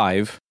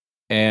 5,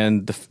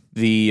 and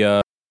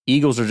the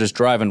Eagles are just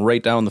driving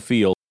right down the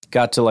field.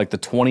 Got to like the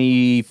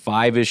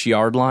 25-ish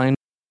yard line,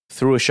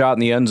 threw a shot in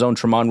the end zone.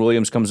 Tramon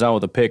Williams comes down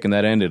with a pick, and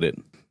that ended it.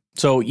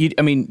 So,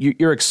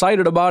 you're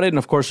excited about it, and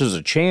of course there's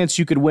a chance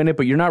you could win it,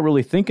 but you're not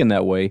really thinking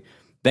that way.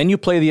 Then you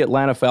play the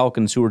Atlanta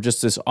Falcons, who are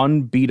just this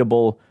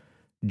unbeatable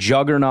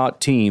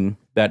juggernaut team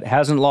that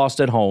hasn't lost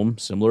at home,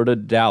 similar to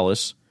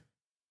Dallas,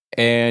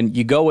 and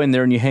you go in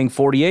there and you hang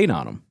 48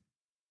 on them.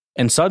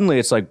 And suddenly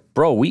it's like,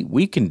 bro,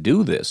 we can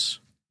do this,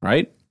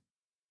 right?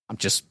 I'm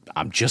just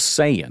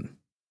saying.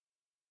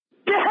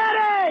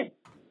 Daddy!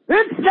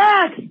 It's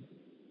Zach!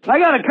 I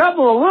got a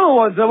couple of little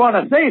ones that want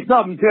to say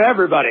something to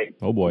everybody.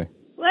 Oh, boy.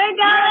 We're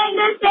going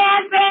to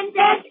San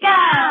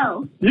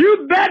Francisco!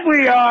 You bet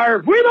we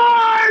are! We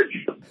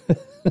march!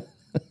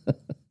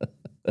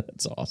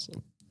 That's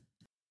awesome.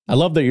 I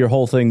love that your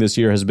whole thing this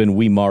year has been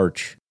We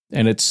March,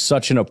 and it's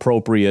such an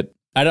appropriate...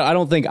 I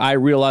don't think I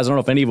don't know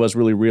if any of us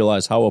really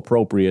realize how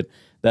appropriate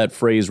that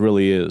phrase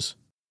really is.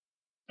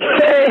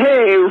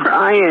 Hey,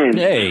 Ryan.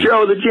 Hey.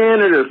 Joe, the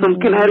janitor from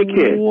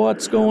Connecticut.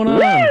 What's going on?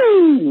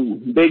 Woo!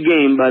 Big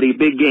game, buddy,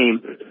 big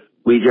game.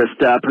 We just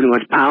pretty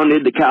much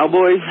pounded the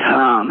Cowboys.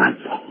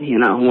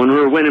 When we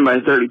were winning by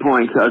 30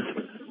 points,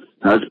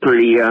 I was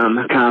pretty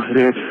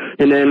confident.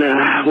 And then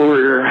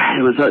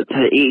it was up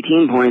to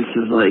 18 points. It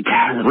was like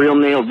a real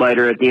nail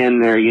biter at the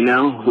end there,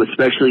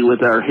 especially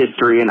with our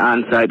history and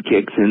onside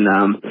kicks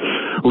and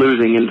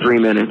losing in 3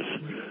 minutes.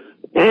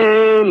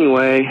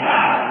 Anyway,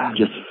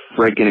 just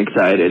freaking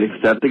excited,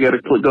 except I got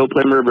to go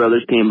play my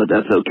brother's team, but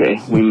that's okay.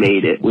 We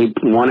made it. We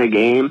won a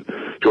game.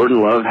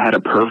 Jordan Love had a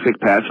perfect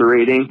passer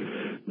rating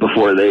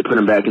before they put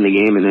him back in the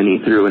game, and then he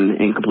threw an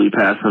incomplete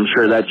pass. I'm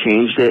sure that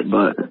changed it,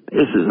 but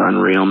this is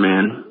unreal,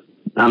 man.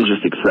 I'm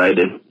just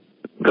excited.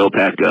 Go,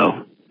 Pack,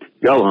 go.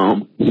 Go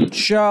home.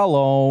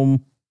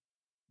 Shalom.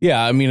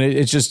 Yeah, I mean,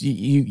 it's just,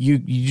 you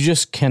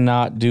just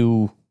cannot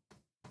do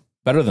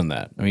better than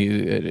that. I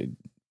mean,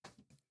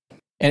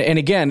 and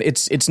again,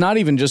 it's not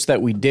even just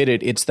that we did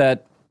it. It's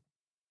that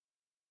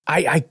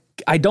I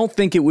don't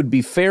think it would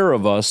be fair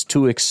of us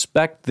to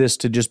expect this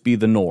to just be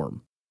the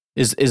norm.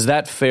 Is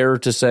that fair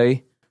to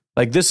say?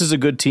 Like, this is a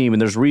good team,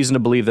 and there's reason to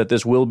believe that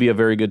this will be a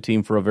very good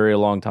team for a very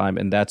long time,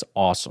 and that's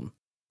awesome.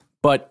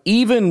 But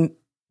even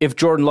if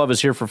Jordan Love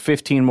is here for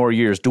 15 more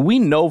years, do we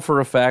know for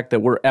a fact that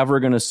we're ever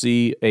going to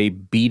see a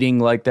beating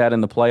like that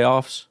in the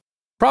playoffs?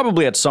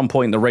 Probably at some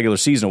point in the regular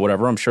season or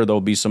whatever. I'm sure there'll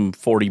be some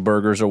 40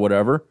 burgers or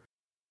whatever.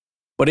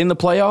 But in the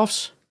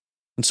playoffs?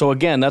 And so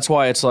again, that's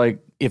why it's like,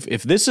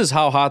 if this is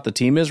how hot the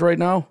team is right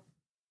now,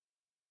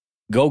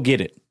 go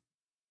get it.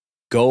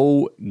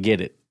 Go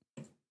get it.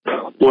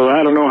 Well,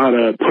 I don't know how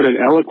to put it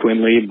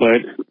eloquently,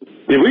 but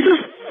did we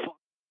just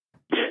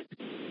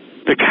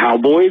the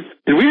Cowboys?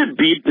 Did we just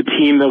beat the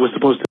team that was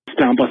supposed to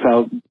stomp us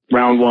out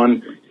round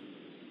 1?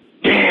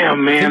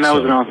 Damn, man, that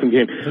was an awesome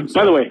game.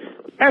 By the way,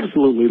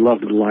 absolutely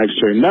loved the live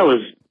stream. That was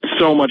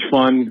so much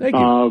fun. Thank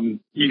you.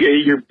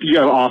 You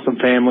got an awesome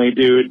family,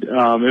 dude. It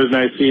was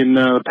nice seeing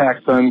the Pac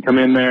son come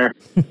in there.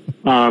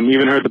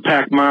 Even heard the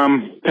Pack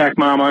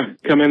Mama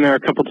come in there a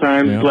couple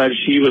times. Yeah. Glad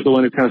she was the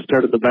one who kind of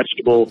started the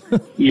vegetable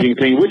eating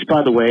thing, which,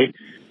 by the way,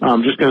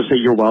 just going to say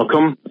you're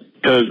welcome,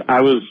 because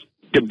I was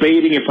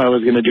debating if I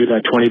was going to do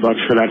that $20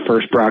 for that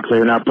first broccoli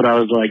or not, but I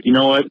was like, you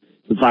know what?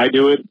 If I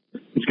do it,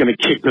 it's going to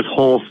kick this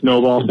whole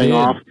snowball thing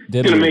off.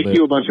 It's going to make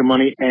you a bunch of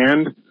money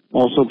and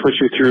also put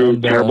you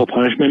through terrible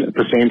punishment at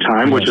the same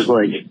time, which is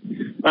like,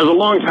 as a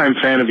longtime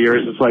fan of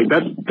yours, it's like,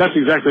 that's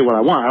exactly what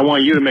I want. I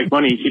want you to make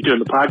money and keep doing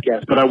the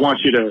podcast, but I want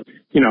you to,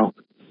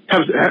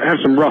 have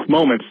some rough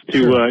moments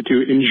to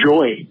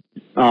enjoy,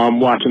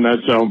 watching that.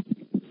 So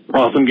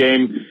awesome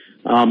game.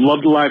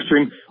 Love the live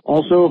stream.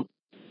 Also,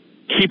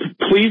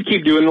 please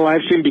keep doing the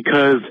live stream,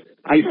 because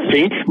I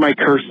think my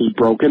curse is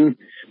broken.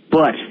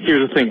 But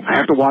here's the thing. I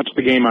have to watch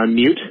the game on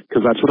mute,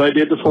 because that's what I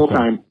did this whole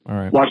time. All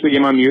right. Watch the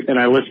game on mute, and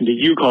I listened to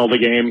you call the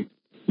game.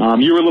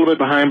 You were a little bit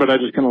behind, but I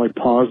just kind of like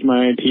paused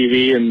my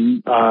TV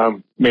and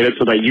made it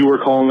so that you were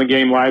calling the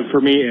game live for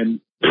me.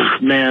 And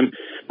man,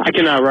 I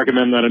cannot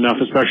recommend that enough,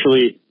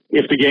 especially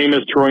if the game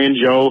is Troy and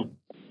Joe.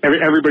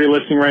 Everybody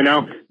listening right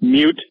now,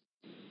 mute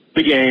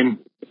the game,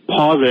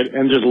 pause it,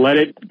 and just let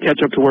it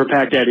catch up to where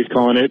Pack Daddy's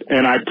calling it,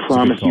 and I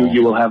promise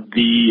you will have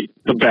the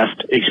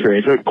best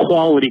experience, a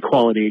quality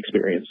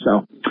experience.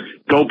 So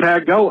go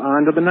Pack, go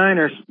on to the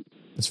Niners.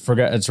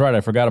 It's right.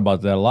 I forgot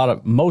about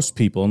that. Most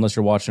people, unless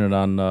you're watching it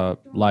on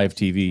live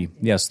TV.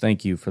 Yes,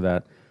 thank you for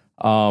that.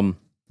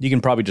 You can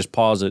probably just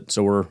pause it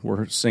so we're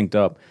synced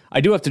up.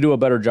 I do have to do a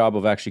better job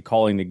of actually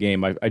calling the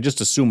game. I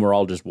just assume we're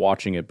all just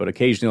watching it, but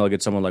occasionally I'll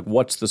get someone like,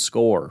 "What's the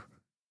score?"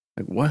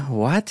 Like,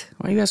 what?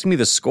 Why are you asking me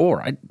the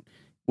score?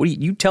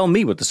 You tell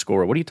me what the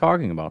score? What are you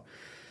talking about?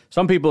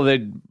 Some people, I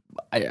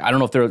don't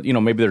know if they're,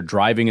 maybe they're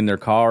driving in their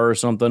car or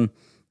something,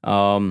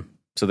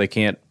 so they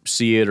can't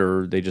see it,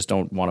 or they just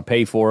don't want to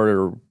pay for it,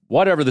 or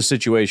whatever the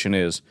situation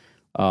is.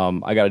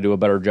 I got to do a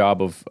better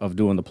job of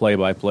doing the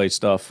play-by-play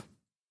stuff.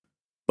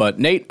 But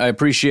Nate, I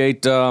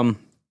appreciate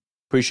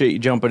you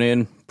jumping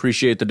in.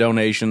 Appreciate the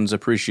donations.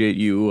 Appreciate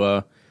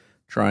you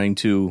trying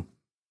to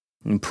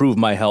improve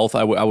my health.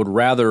 I would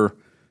rather,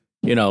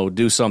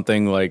 do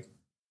something like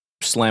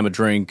slam a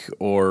drink,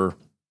 or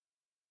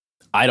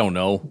I don't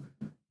know,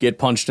 get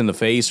punched in the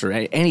face or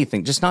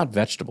anything. Just not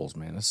vegetables,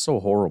 man. That's so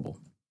horrible.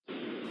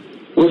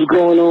 What's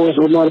going on?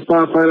 So,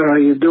 Modified Fighter, how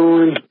you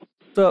doing?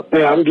 What's up?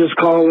 Hey, I'm just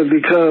calling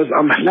because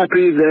I'm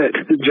happy that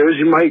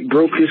Jersey Mike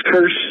broke his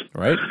curse.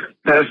 Right.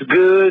 That's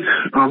good.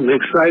 I'm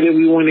excited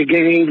we won the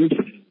game.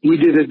 We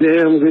did a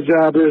damn good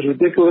job. It was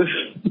ridiculous.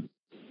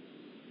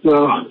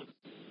 So,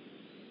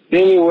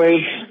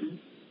 anyway,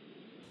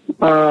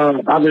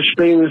 I've been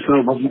streaming,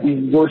 so my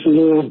voice is a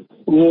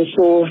little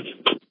sore.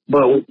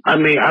 But,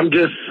 I'm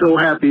just so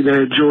happy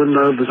that Jordan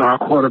Love is our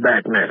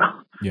quarterback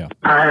now. Yeah.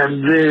 I have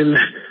been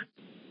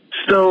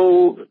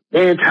so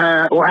I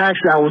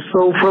was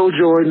so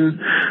pro-Jordan,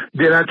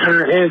 then I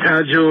turned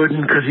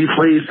anti-Jordan because he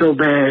played so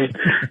bad.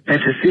 And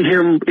to see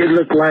him, it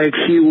looked like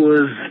he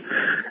was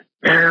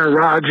Aaron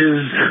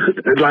Rodgers,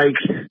 like,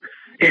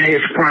 in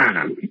his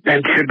prime.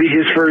 And to be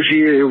his first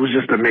year, it was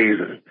just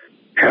amazing.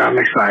 And I'm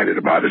excited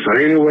about it. So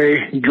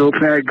anyway, go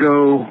Pack,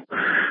 go.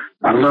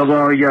 I love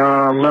all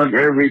y'all. I love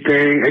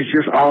everything. It's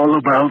just all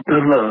about the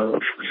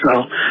love.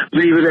 So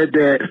leave it at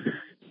that.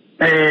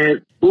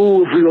 And,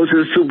 if we go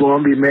to the Super Bowl,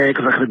 I'm going to be mad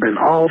because I could have been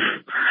off,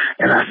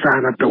 and I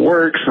signed up to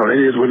work, so it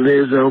is what it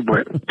is, though.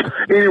 But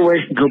anyway,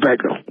 go Pack,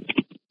 go.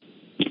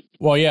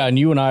 Well, yeah, and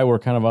you and I were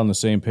kind of on the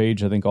same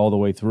page, I think, all the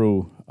way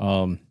through.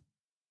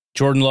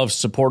 Jordan Love's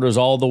supporters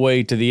all the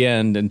way to the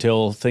end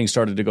until things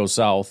started to go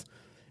south.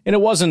 And it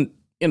wasn't,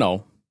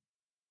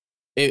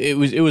 it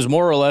was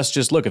more or less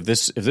just, look, if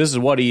this is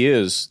what he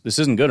is, this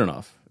isn't good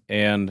enough.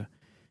 And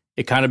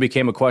it kind of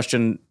became a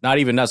question, not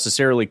even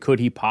necessarily could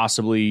he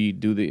possibly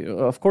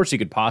of course he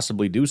could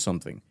possibly do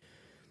something.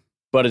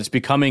 But it's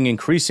becoming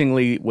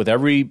increasingly, with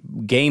every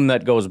game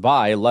that goes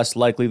by, less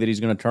likely that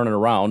he's going to turn it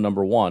around,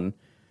 number one.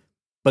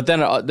 But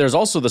then there's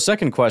also the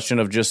second question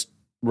of just,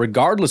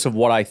 regardless of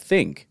what I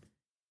think,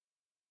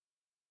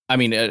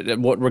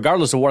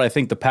 regardless of what I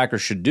think the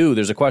Packers should do,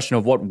 there's a question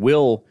of what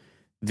will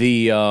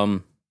the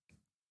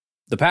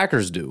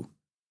Packers do.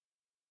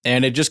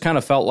 And it just kind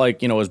of felt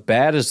like, as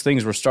bad as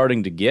things were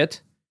starting to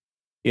get,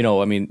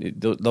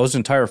 those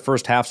entire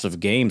first halves of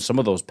games, some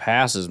of those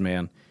passes,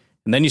 man.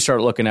 And then you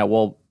start looking at,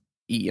 well,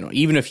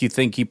 even if you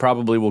think he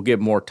probably will get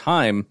more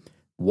time,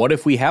 what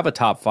if we have a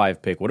top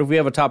 5 pick? What if we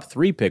have a top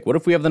 3 pick? What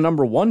if we have the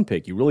number 1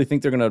 pick? You really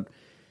think they're going to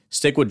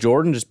stick with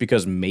Jordan just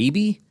because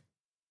maybe?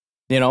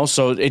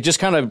 So it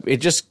just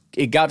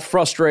it got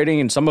frustrating,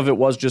 and some of it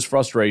was just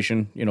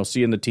frustration,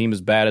 seeing the team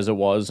as bad as it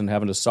was and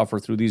having to suffer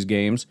through these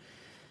games.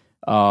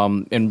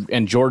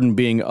 And Jordan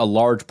being a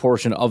large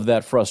portion of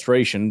that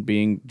frustration,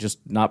 being just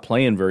not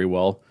playing very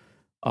well.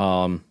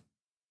 Point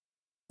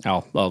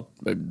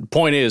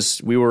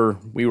is, we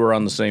were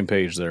on the same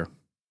page there.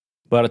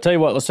 But I'll tell you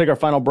what, let's take our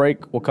final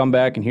break. We'll come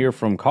back and hear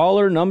from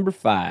caller number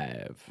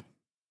 5.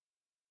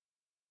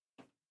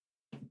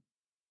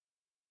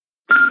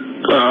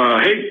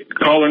 Hey,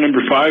 caller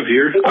number 5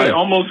 here. I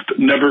almost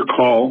never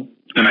call,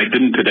 and I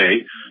didn't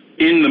today,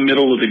 in the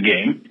middle of the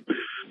game.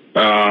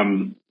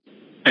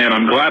 And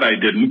I'm glad I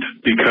didn't,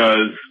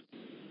 because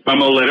I'm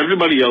going to let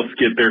everybody else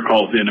get their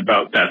calls in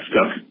about that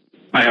stuff.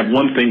 I have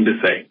one thing to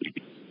say.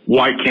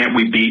 Why can't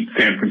we beat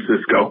San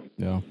Francisco?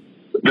 Yeah.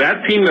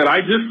 That team that I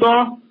just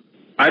saw,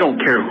 I don't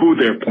care who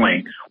they're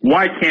playing.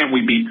 Why can't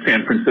we beat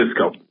San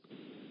Francisco?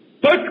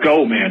 Let's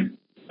go, man.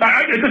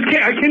 I just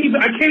can't. I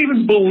can't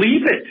even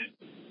believe it.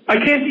 I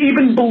can't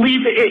even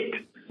believe it.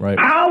 Right.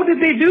 How did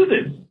they do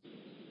this?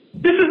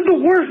 This is the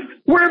worst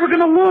we're ever going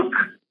to look.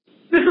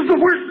 This is the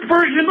worst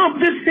version of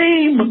this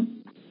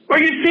team.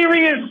 Are you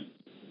serious?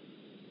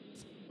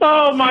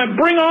 Oh, my.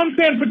 Bring on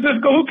San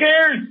Francisco. Who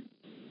cares?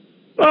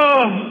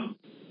 Oh,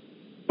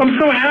 I'm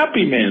so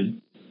happy,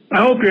 man.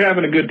 I hope you're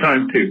having a good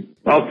time, too.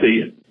 I'll see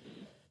you.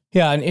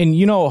 Yeah, and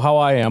you know how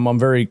I am. I'm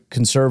very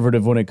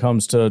conservative when it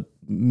comes to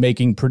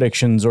making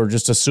predictions or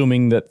just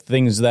assuming that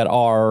things that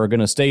are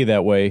going to stay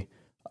that way.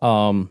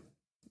 I'm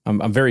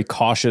very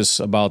cautious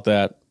about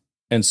that.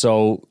 And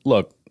so,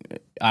 look,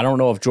 I don't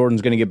know if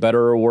Jordan's going to get better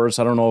or worse.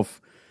 I don't know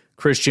if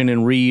Christian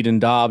and Reed and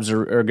Dobbs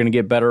are going to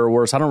get better or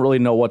worse. I don't really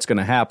know what's going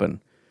to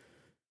happen.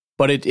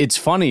 But it's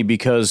funny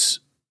because,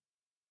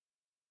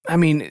 I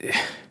mean,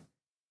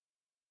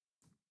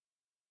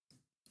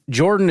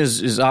 Jordan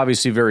is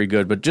obviously very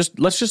good, but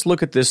let's just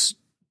look at this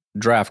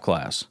draft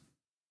class.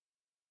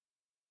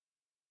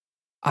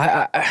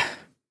 I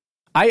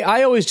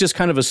always just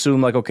kind of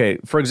assume, like, okay,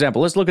 for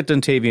example, let's look at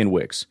Dontavian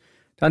Wicks.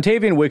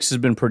 Dontavian Wicks has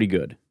been pretty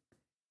good.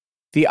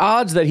 The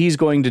odds that he's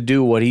going to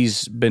do what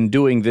he's been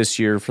doing this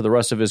year for the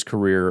rest of his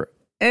career,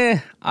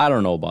 I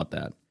don't know about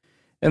that.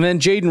 And then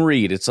Jaden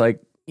Reed, it's like,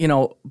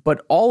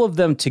 but all of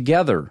them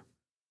together,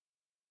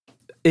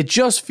 it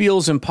just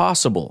feels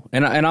impossible.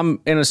 And I'm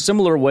in a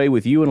similar way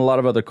with you and a lot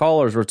of other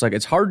callers where it's like,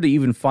 it's hard to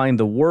even find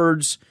the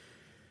words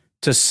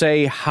to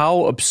say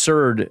how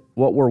absurd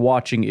what we're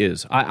watching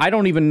is. I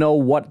don't even know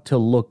what to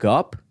look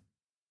up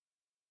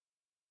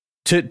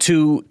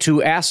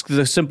to ask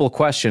the simple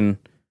question,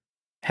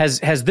 has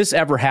this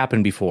ever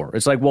happened before?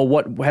 It's like, well,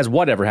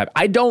 what ever happened?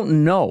 I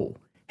don't know.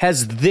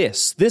 Has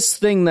this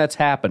thing that's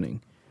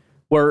happening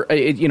where,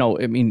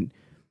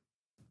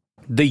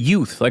 the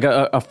youth, like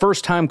a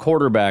first-time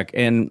quarterback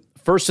and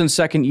first and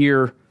second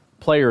year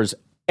players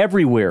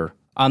everywhere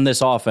on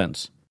this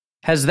offense.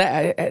 Has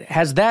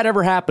that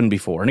ever happened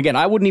before? And again,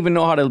 I wouldn't even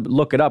know how to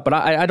look it up, but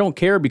I don't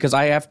care because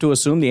I have to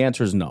assume the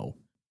answer is no.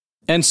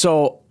 And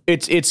so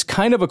it's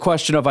kind of a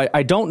question of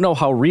I don't know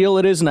how real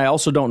it is, and I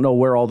also don't know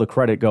where all the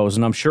credit goes,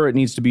 and I'm sure it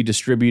needs to be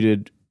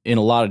distributed in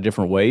a lot of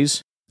different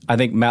ways. I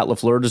think Matt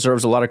LaFleur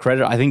deserves a lot of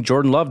credit. I think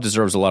Jordan Love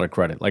deserves a lot of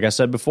credit. Like I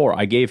said before,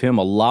 I gave him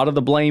a lot of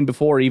the blame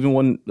before, even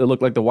when it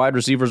looked like the wide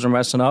receivers are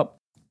messing up.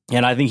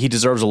 And I think he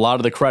deserves a lot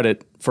of the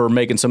credit for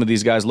making some of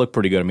these guys look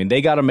pretty good. I mean, they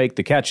got to make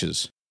the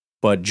catches,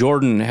 but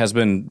Jordan has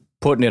been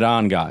putting it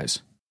on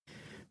guys.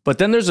 But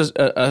then there's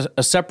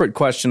a separate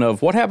question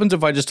of what happens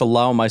if I just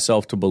allow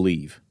myself to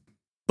believe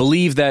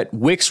that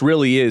Wicks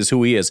really is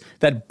who he is,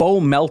 that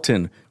Bo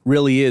Melton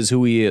really is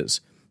who he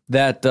is,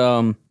 that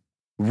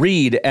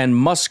Reed and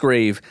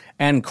Musgrave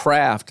and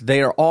Kraft,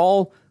 they are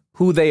all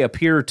who they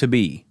appear to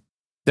be.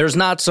 There's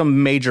not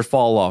some major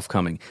fall off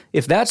coming.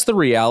 If that's the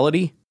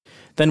reality,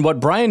 then what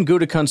Brian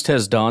Gutekunst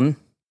has done,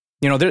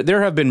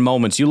 there have been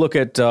moments. You look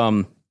at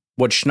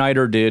what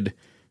Schneider did,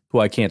 who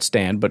I can't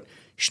stand, but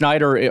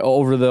Schneider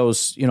over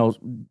those,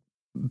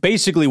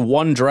 basically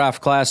one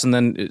draft class, and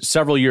then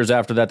several years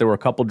after that, there were a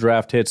couple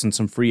draft hits and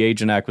some free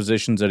agent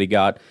acquisitions that he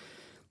got.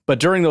 But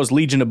during those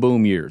Legion of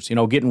Boom years,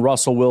 getting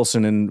Russell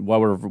Wilson in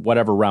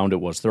whatever round it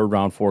was, third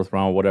round, fourth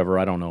round, whatever,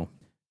 I don't know.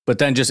 But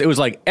then it was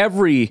like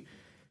everybody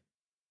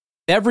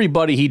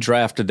he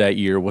drafted that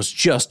year was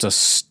just a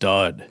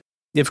stud.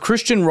 If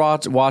Christian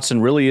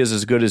Watson really is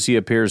as good as he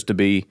appears to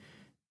be,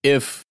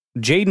 if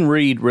Jaden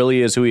Reed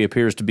really is who he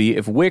appears to be,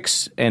 if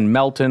Wicks and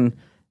Melton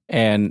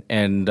and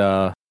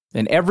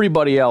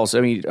everybody else, I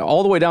mean,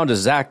 all the way down to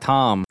Zach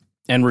Tom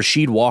and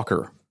Rasheed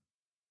Walker,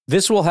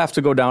 this will have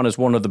to go down as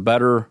one of the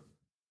better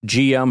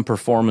GM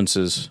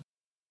performances.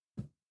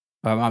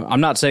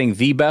 I'm not saying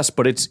the best,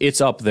 but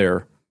it's up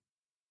there.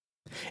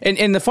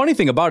 And the funny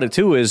thing about it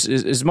too is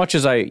as much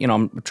as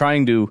I'm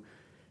trying to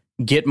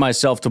get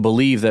myself to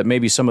believe that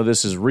maybe some of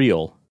this is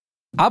real,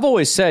 I've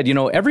always said,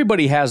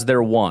 everybody has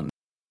their one.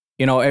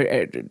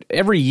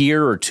 Every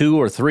year or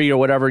two or three or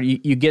whatever,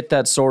 you get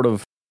that sort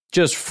of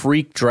just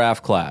freak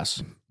draft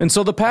class. And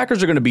so the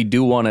Packers are going to be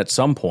due one at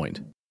some point.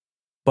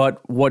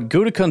 But what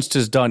Gutekunst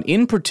has done,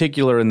 in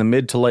particular in the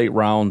mid to late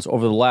rounds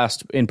over the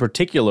last, in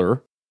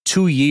particular,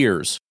 2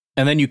 years,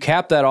 and then you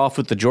cap that off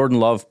with the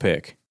Jordan Love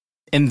pick,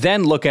 and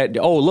then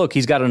look,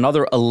 he's got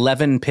another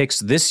 11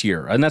 picks this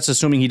year, and that's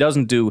assuming he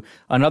doesn't do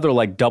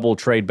another double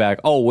trade back.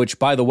 Which,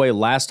 by the way,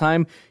 last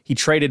time he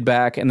traded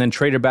back and then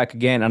traded back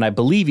again, and I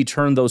believe he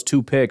turned those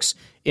 2 picks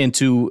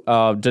into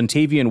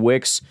Dontavian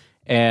Wicks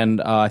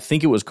and I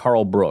think it was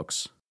Carl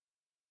Brooks.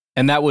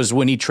 And that was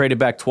when he traded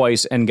back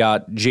twice and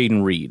got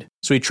Jaden Reed.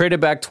 So he traded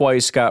back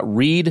twice, got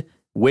Reed,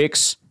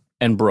 Wicks,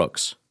 and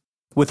Brooks.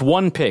 With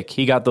 1 pick,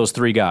 he got those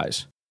 3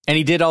 guys. And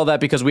he did all that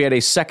because we had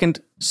a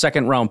second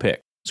round pick.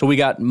 So we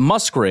got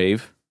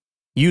Musgrave,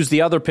 use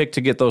the other pick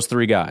to get those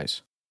 3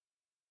 guys.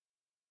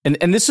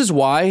 And this is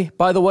why,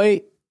 by the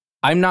way,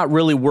 I'm not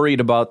really worried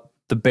about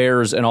the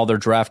Bears and all their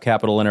draft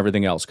capital and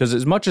everything else. Because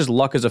as much as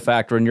luck is a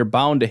factor, and you're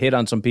bound to hit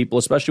on some people,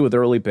 especially with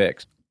early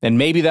picks, and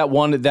maybe that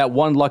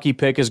one lucky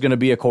pick is going to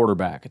be a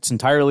quarterback. It's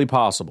entirely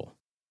possible.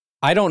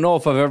 I don't know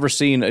if I've ever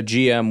seen a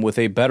GM with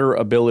a better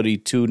ability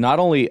to not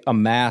only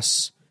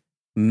amass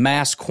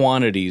mass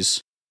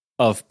quantities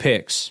of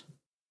picks,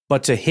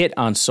 but to hit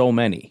on so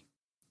many.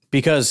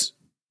 Because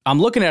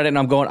I'm looking at it and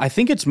I'm going, I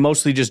think it's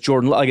mostly just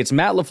Jordan Love. Like, it's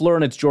Matt LaFleur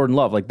and it's Jordan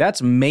Love. Like,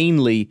 that's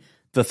mainly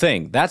the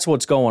thing. That's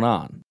what's going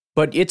on.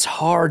 But it's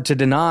hard to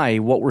deny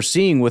what we're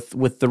seeing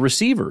with the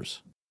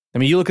receivers. I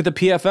mean, you look at the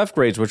PFF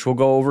grades, which we'll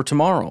go over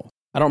tomorrow.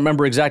 I don't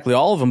remember exactly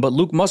all of them, but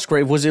Luke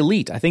Musgrave was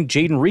elite. I think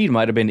Jaden Reed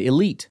might have been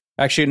elite.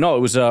 Actually, no, it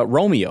was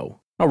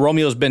Romeo. No,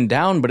 Romeo's been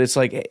down, but it's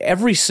like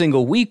every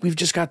single week we've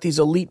just got these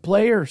elite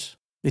players.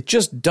 It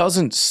just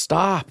doesn't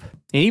stop.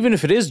 And even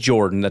if it is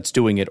Jordan that's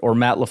doing it or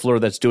Matt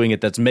LaFleur that's doing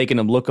it, that's making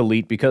him look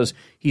elite because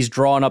he's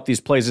drawing up these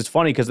plays. It's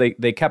funny because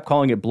they kept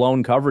calling it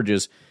blown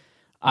coverages.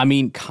 I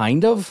mean,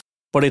 kind of,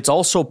 but it's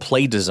also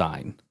play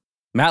design.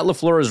 Matt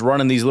LaFleur is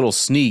running these little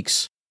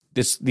sneaks,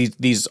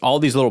 all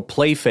these little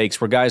play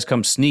fakes where guys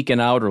come sneaking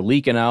out or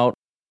leaking out,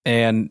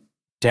 and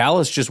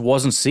Dallas just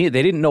wasn't seeing it.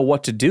 They didn't know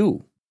what to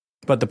do.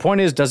 But the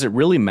point is, does it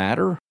really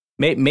matter?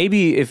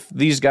 Maybe if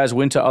these guys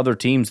went to other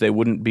teams, they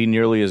wouldn't be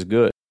nearly as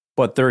good.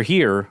 But they're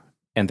here,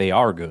 and they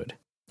are good.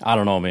 I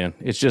don't know, man.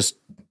 It's just,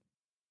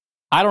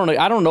 I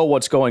don't know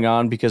what's going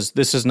on because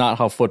this is not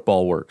how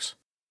football works.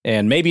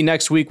 And maybe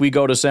next week we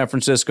go to San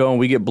Francisco and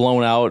we get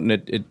blown out, and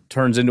it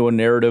turns into a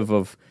narrative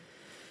of,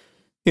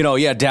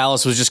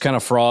 Dallas was just kind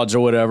of frauds or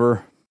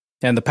whatever,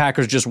 and the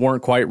Packers just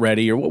weren't quite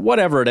ready or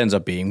whatever it ends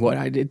up being.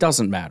 It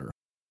doesn't matter.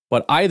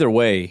 But either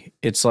way,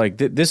 it's like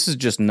this is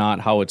just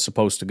not how it's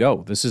supposed to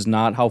go. This is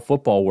not how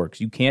football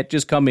works. You can't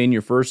just come in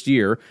your first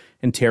year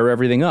and tear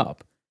everything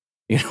up.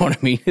 You know what I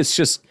mean? It's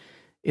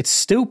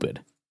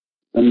stupid.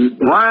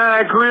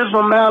 Ryan Chris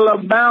from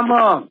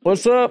Alabama.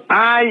 What's up?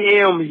 I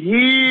am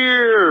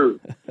here.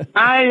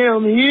 I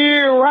am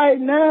here right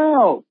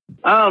now.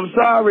 I'm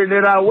sorry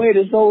that I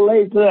waited so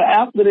late till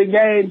after the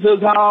game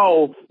took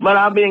off, but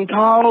I've been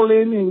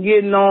calling and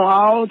getting on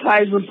all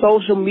types of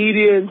social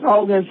media and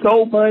talking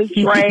so much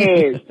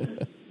trash.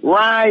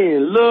 Ryan,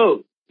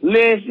 look,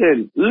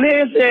 listen.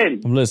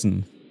 I'm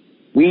listening.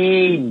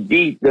 We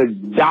beat the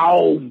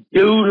dog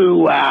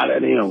doo-doo out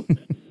of them.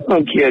 I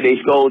don't care they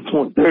scored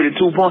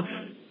 32 points.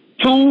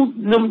 2 of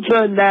them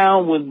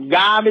touchdowns was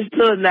garbage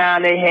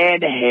touchdown they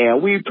had to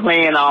have. We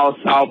playing all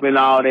soft and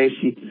all that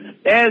shit.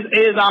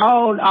 It's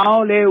all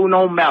that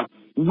no matter.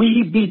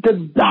 We beat the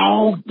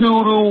dog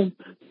doo-doo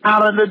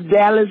out of the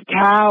Dallas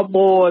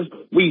Cowboys.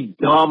 We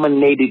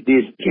dominated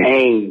this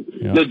game.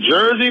 Yeah. The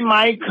Jersey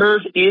Mike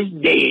curse is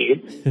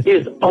dead.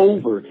 It's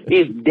over.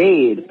 It's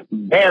dead.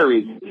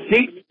 Buried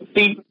 6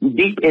 feet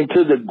deep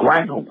into the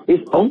ground.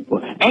 It's over.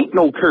 Ain't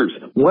no curse.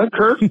 What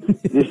curse?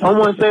 Did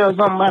someone say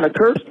something about a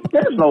curse?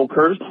 There's no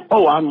curse.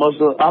 Oh, I must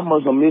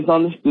have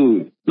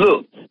misunderstood.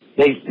 Look,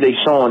 they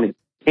showing it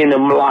in the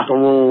locker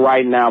room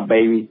right now,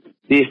 baby.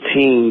 This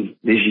team,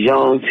 this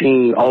young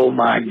team, oh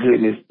my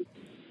goodness.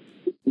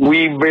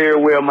 We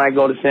very well might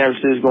go to San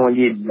Francisco and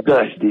get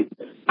dusted.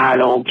 I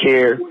don't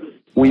care.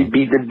 We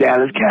beat the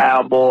Dallas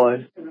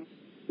Cowboys,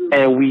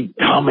 and we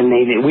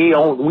dominated.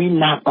 We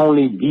not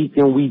only beat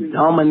them, we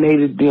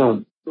dominated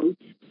them.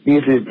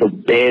 This is the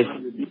best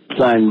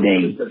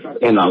Sunday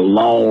in a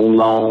long,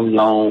 long,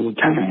 long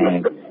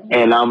time.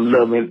 And I'm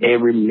loving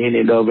every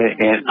minute of it,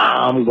 and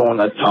I'm going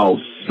to talk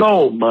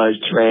so much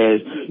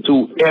trash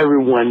to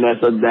everyone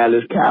that's a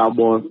Dallas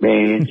Cowboy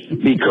fan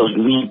because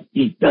we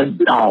beat the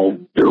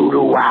dog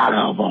doo-doo out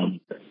of them.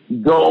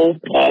 Go,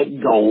 Pack,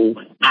 go.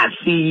 I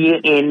see you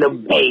in the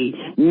Bay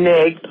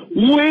next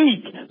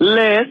week.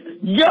 Let's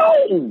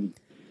go.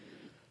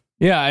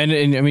 Yeah,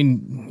 and I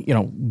mean,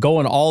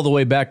 going all the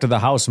way back to the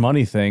house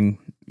money thing,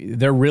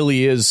 there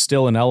really is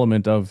still an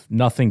element of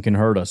nothing can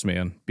hurt us,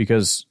 man,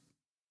 because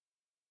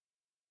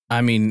I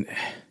mean,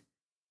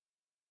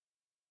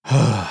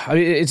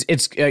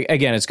 it's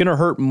going to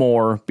hurt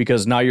more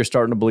because now you're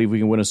starting to believe we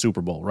can win a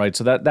Super Bowl, right?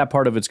 So that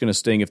part of it's going to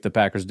sting if the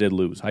Packers did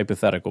lose.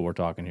 Hypothetical, we're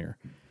talking here.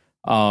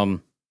 But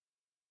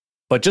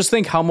just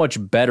think how much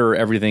better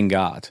everything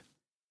got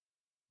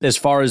as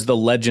far as the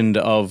legend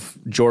of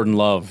Jordan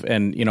Love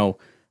and,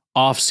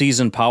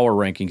 off-season power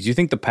rankings. You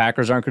think the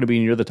Packers aren't going to be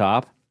near the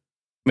top? I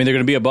mean, they're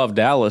going to be above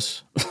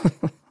Dallas.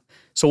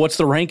 So what's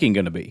the ranking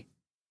going to be?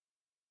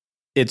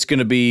 It's going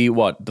to be,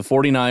 the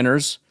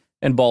 49ers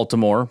and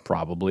Baltimore,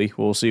 probably.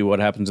 We'll see what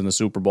happens in the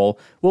Super Bowl.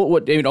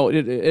 Well,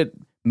 it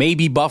may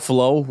be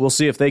Buffalo. We'll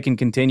see if they can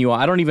continue.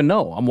 I don't even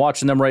know. I'm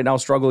watching them right now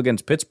struggle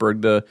against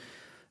Pittsburgh, the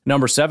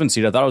number 7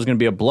 seed. I thought it was going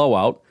to be a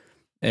blowout,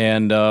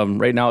 and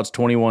right now it's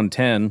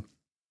 21-10.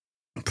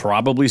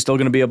 Probably still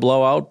going to be a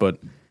blowout, but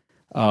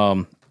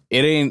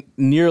it ain't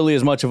nearly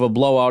as much of a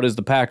blowout as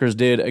the Packers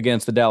did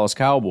against the Dallas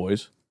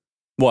Cowboys.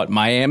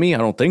 Miami? I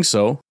don't think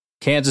so.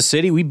 Kansas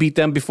City, we beat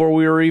them before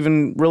we were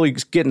even really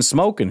getting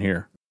smoking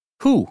here.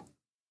 Who?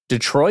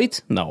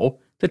 Detroit? No.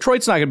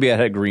 Detroit's not going to be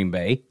ahead of Green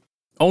Bay.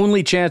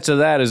 Only chance of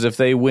that is if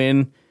they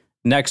win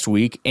next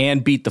week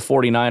and beat the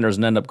 49ers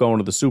and end up going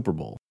to the Super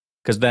Bowl.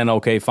 Because then,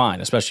 okay, fine,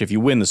 especially if you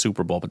win the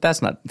Super Bowl. But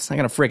it's not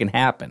going to freaking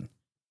happen.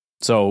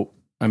 So,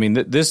 I mean,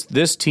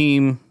 this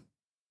team,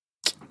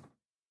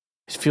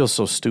 it feels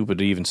so stupid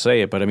to even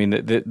say it, but I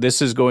mean,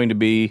 this is going to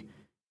be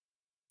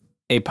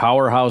a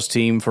powerhouse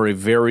team for a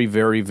very,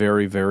 very,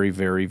 very, very,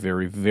 very,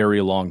 very,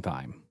 very long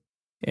time.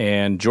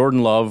 And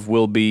Jordan Love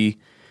will be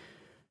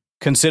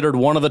considered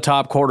one of the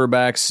top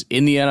quarterbacks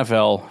in the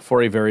NFL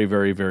for a very,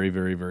 very, very,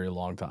 very, very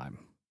long time.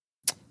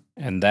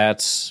 And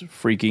that's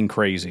freaking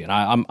crazy.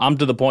 And I'm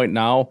to the point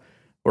now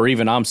where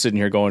even I'm sitting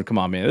here going, come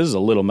on, man, this is a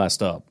little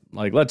messed up.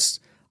 Like,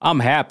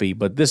 I'm happy,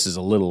 but this is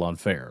a little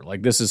unfair.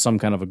 Like, this is some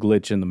kind of a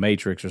glitch in the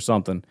Matrix or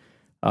something.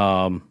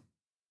 I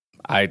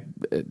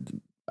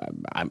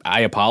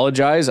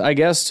apologize, I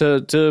guess,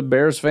 to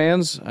Bears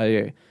fans.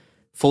 I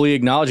fully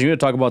acknowledge. You need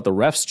to talk about the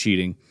refs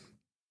cheating.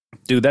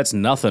 Dude, that's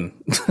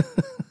nothing.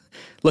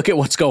 Look at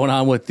what's going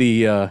on with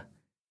the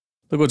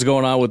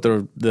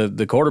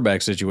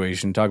quarterback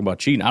situation. Talk about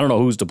cheating. I don't know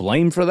who's to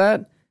blame for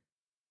that,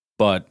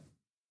 but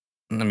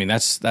I mean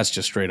that's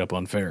just straight up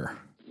unfair.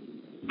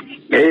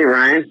 Hey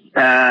Ryan,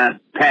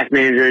 Pack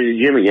Manager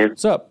Jim again.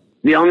 What's up?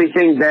 The only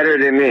thing better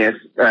than this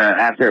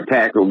after a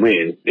Packer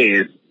win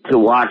is to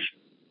watch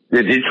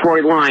the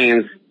Detroit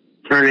Lions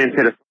turn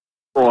into the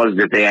frauds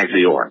that they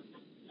actually are.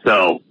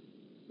 So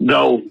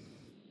go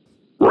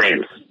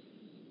Rams.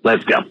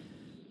 Let's go.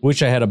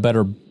 Wish I had a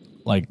better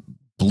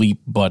bleep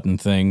button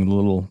thing.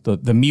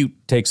 The mute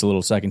takes a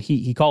little second.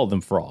 He called them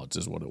frauds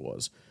is what it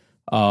was.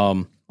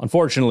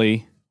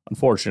 Unfortunately,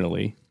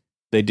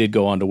 they did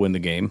go on to win the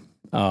game.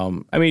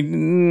 I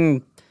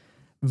mean,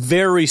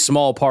 very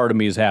small part of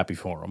me is happy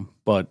for them,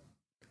 but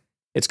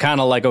it's kind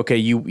of like, okay,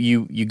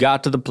 you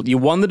got to you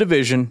won the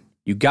division,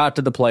 you got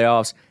to the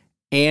playoffs,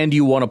 and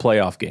you won a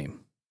playoff game.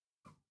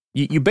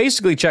 You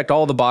basically checked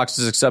all the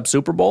boxes except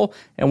Super Bowl,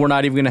 and we're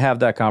not even going to have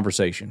that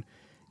conversation.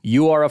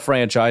 You are a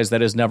franchise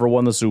that has never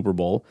won the Super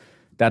Bowl.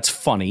 That's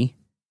funny,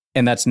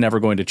 and that's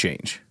never going to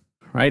change,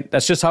 right?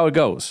 That's just how it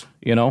goes,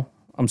 you know?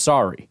 I'm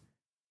sorry.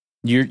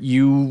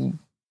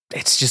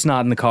 It's just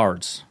not in the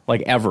cards,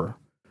 like ever.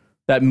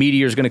 That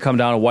meteor is going to come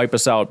down and wipe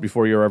us out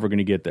before you're ever going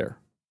to get there.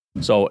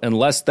 So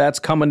unless that's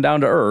coming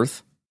down to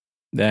earth,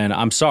 then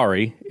I'm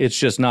sorry. It's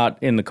just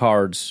not in the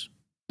cards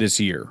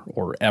this year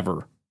or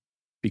ever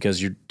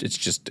because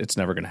it's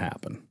never going to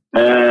happen.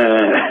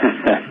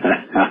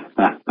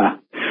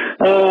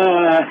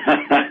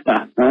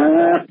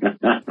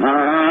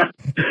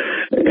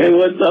 Hey,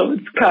 what's up?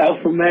 It's Kyle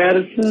from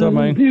Madison. What's up,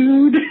 man?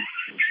 Dude.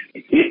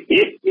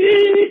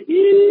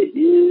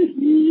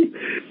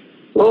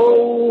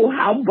 Oh,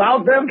 how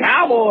about them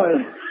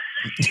Cowboys?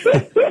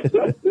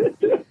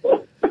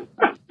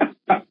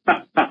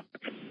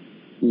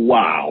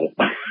 Wow.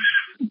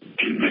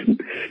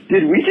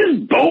 Did we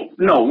just boat?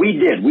 No, we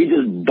did. We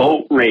just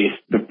boat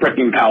raced the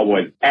freaking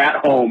Cowboys at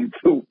home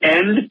to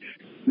end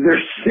their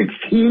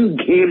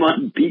 16-game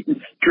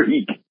unbeaten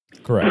streak.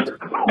 Correct.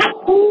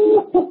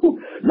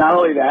 Not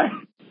only that,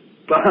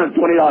 but on a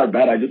 $20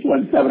 bet, I just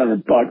won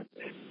 $700.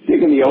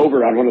 Taking the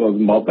over on one of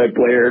those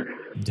multiplayer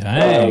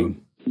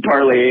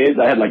parlays.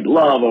 I had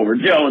Love over,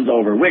 Jones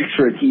over, Wicks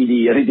for a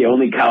TD. I think the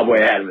only Cowboy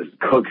I had was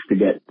Cooks to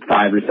get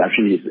 5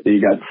 receptions. He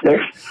got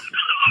 6.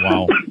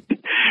 Wow.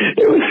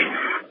 It was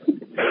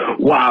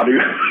wow,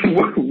 dude.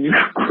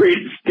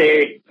 Greatest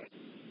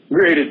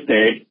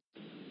day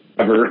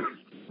ever.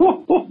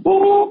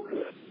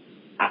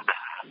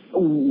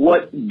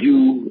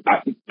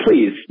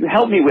 Please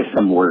help me with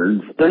some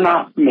words. They're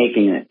not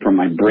making it from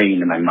my brain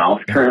to my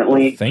mouth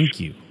currently. Thank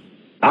you.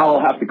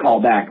 I'll have to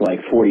call back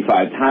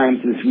 45 times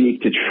this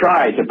week to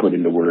try to put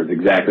into words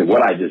exactly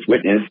what I just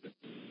witnessed.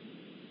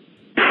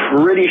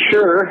 Pretty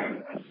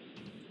sure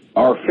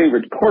our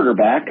favorite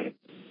quarterback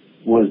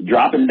was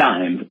dropping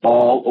dimes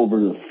all over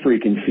the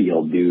freaking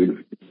field,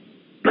 dude.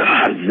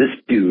 God, is this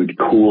dude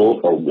cool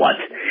or what?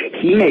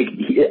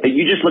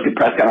 You just look at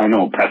Prescott. I don't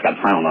know Prescott's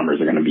final numbers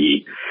are going to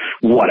be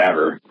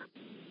whatever.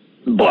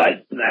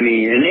 But, I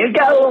mean, and it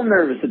got a little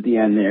nervous at the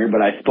end there,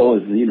 but I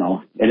suppose, it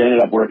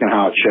ended up working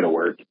how it should have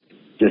worked.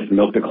 Just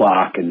milk the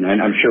clock, and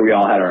I'm sure we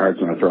all had our hearts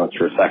in our throats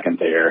for a second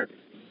there,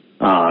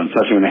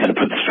 especially when they had to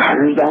put the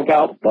starters back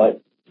out.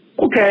 But,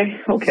 okay.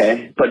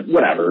 But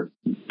whatever.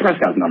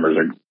 Prescott's numbers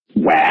are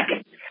whack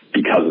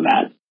because of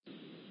that.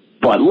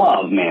 But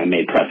Love, man,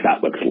 made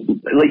Prescott look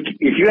like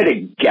if you had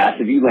to guess,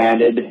 if you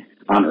landed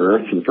on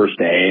Earth for the first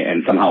day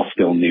and somehow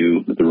still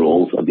knew the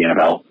rules of the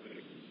NFL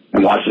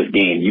and watched this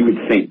game, you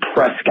would think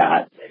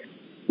Prescott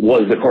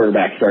was the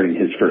quarterback starting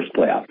his first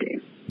playoff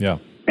game. Yeah.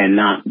 And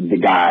not the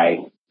guy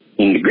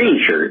in the green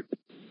shirt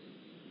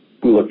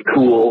who looked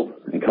cool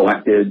and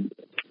collected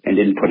and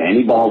didn't put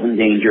any balls in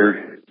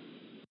danger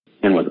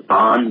and was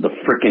on the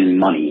frickin'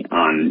 money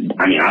on,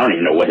 I don't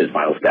even know what his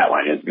final stat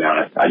line is, to be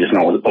honest. I just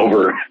know it was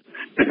over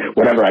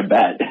whatever I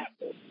bet.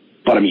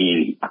 But,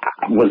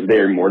 was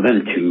there more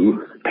than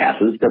 2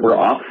 passes that were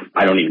off?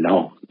 I don't even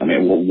know.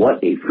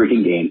 What a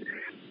freaking game.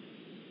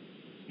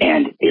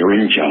 and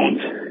Aaron Jones.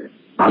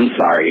 I'm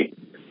sorry.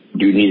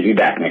 Dude needs to be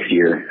back next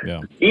year.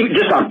 Yeah. Even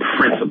just on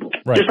principle.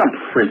 Right. Just on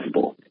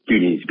principle,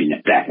 dude needs to be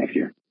back next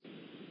year.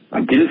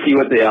 I didn't see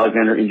what the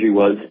Alexander injury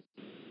was.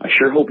 I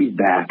sure hope he's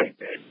back.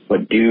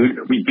 But,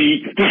 dude, we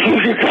beat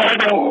the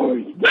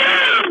Cardinals.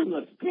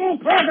 Let's go,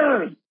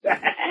 Packers!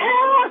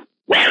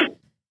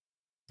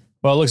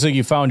 Well, it looks like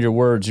you found your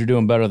words. You're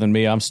doing better than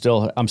me. I'm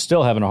still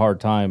having a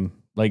hard time.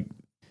 Like,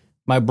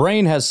 my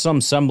brain has some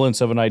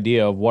semblance of an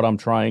idea of what I'm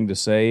trying to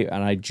say,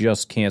 and I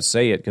just can't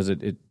say it because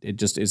it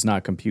just is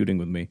not computing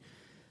with me.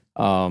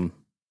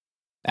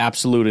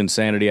 Absolute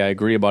insanity. I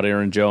agree about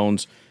Aaron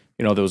Jones.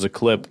 You know, there was a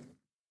clip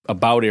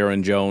about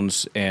Aaron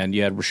Jones, and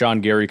you had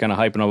Rashawn Gary kind of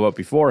hyping him up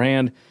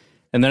beforehand,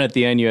 and then at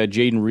the end you had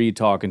Jaden Reed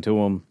talking to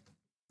him,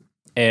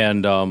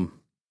 and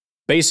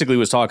basically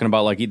was talking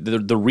about like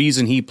the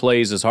reason he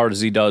plays as hard as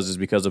he does is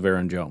because of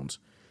Aaron Jones.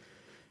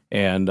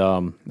 And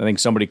I think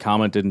somebody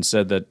commented and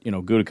said that, you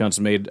know, Gutekunst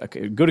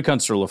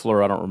or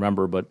LaFleur, I don't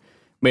remember, but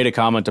made a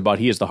comment about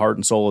he is the heart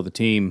and soul of the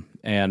team,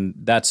 and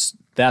that's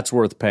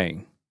worth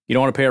paying. You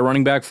don't want to pay a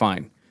running back,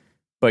 fine,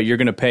 but you're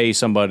going to pay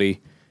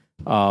somebody,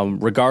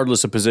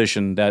 regardless of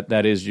position,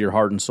 that is your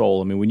heart and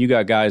soul. I mean, when you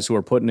got guys who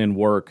are putting in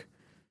work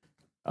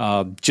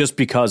just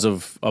because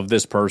of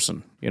this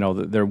person, you know,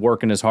 they're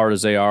working as hard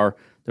as they are,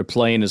 they're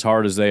playing as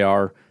hard as they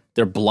are,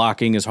 they're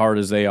blocking as hard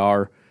as they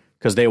are,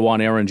 because they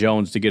want Aaron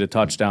Jones to get a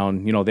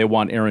touchdown. You know, they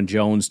want Aaron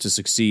Jones to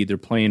succeed. They're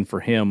playing for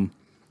him,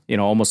 you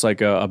know, almost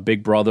like a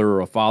big brother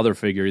or a father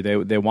figure.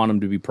 They want him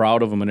to be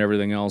proud of him and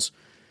everything else.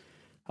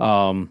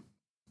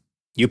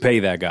 You pay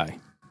that guy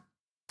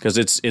because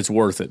it's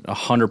worth it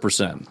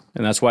 100%.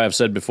 And that's why I've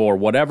said before,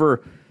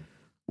 whatever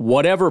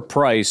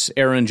price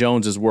Aaron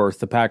Jones is worth,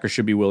 the Packers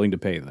should be willing to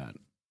pay that.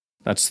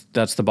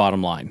 That's the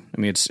bottom line.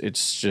 I mean,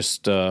 it's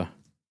just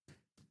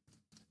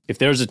if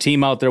there's a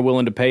team out there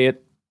willing to pay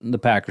it, the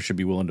Packers should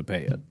be willing to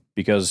pay it,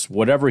 because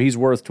whatever he's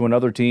worth to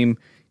another team,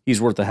 he's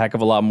worth a heck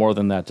of a lot more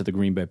than that to the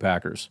Green Bay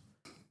Packers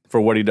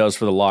for what he does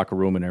for the locker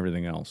room and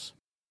everything else.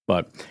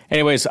 But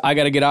anyways, I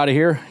got to get out of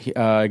here.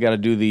 I got to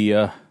do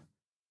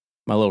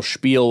my little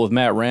spiel with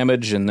Matt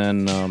Ramage, and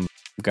then I've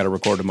got to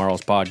record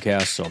tomorrow's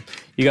podcast. So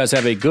you guys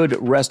have a good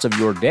rest of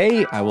your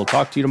day. I will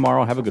talk to you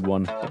tomorrow. Have a good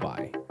one.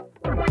 Bye-bye.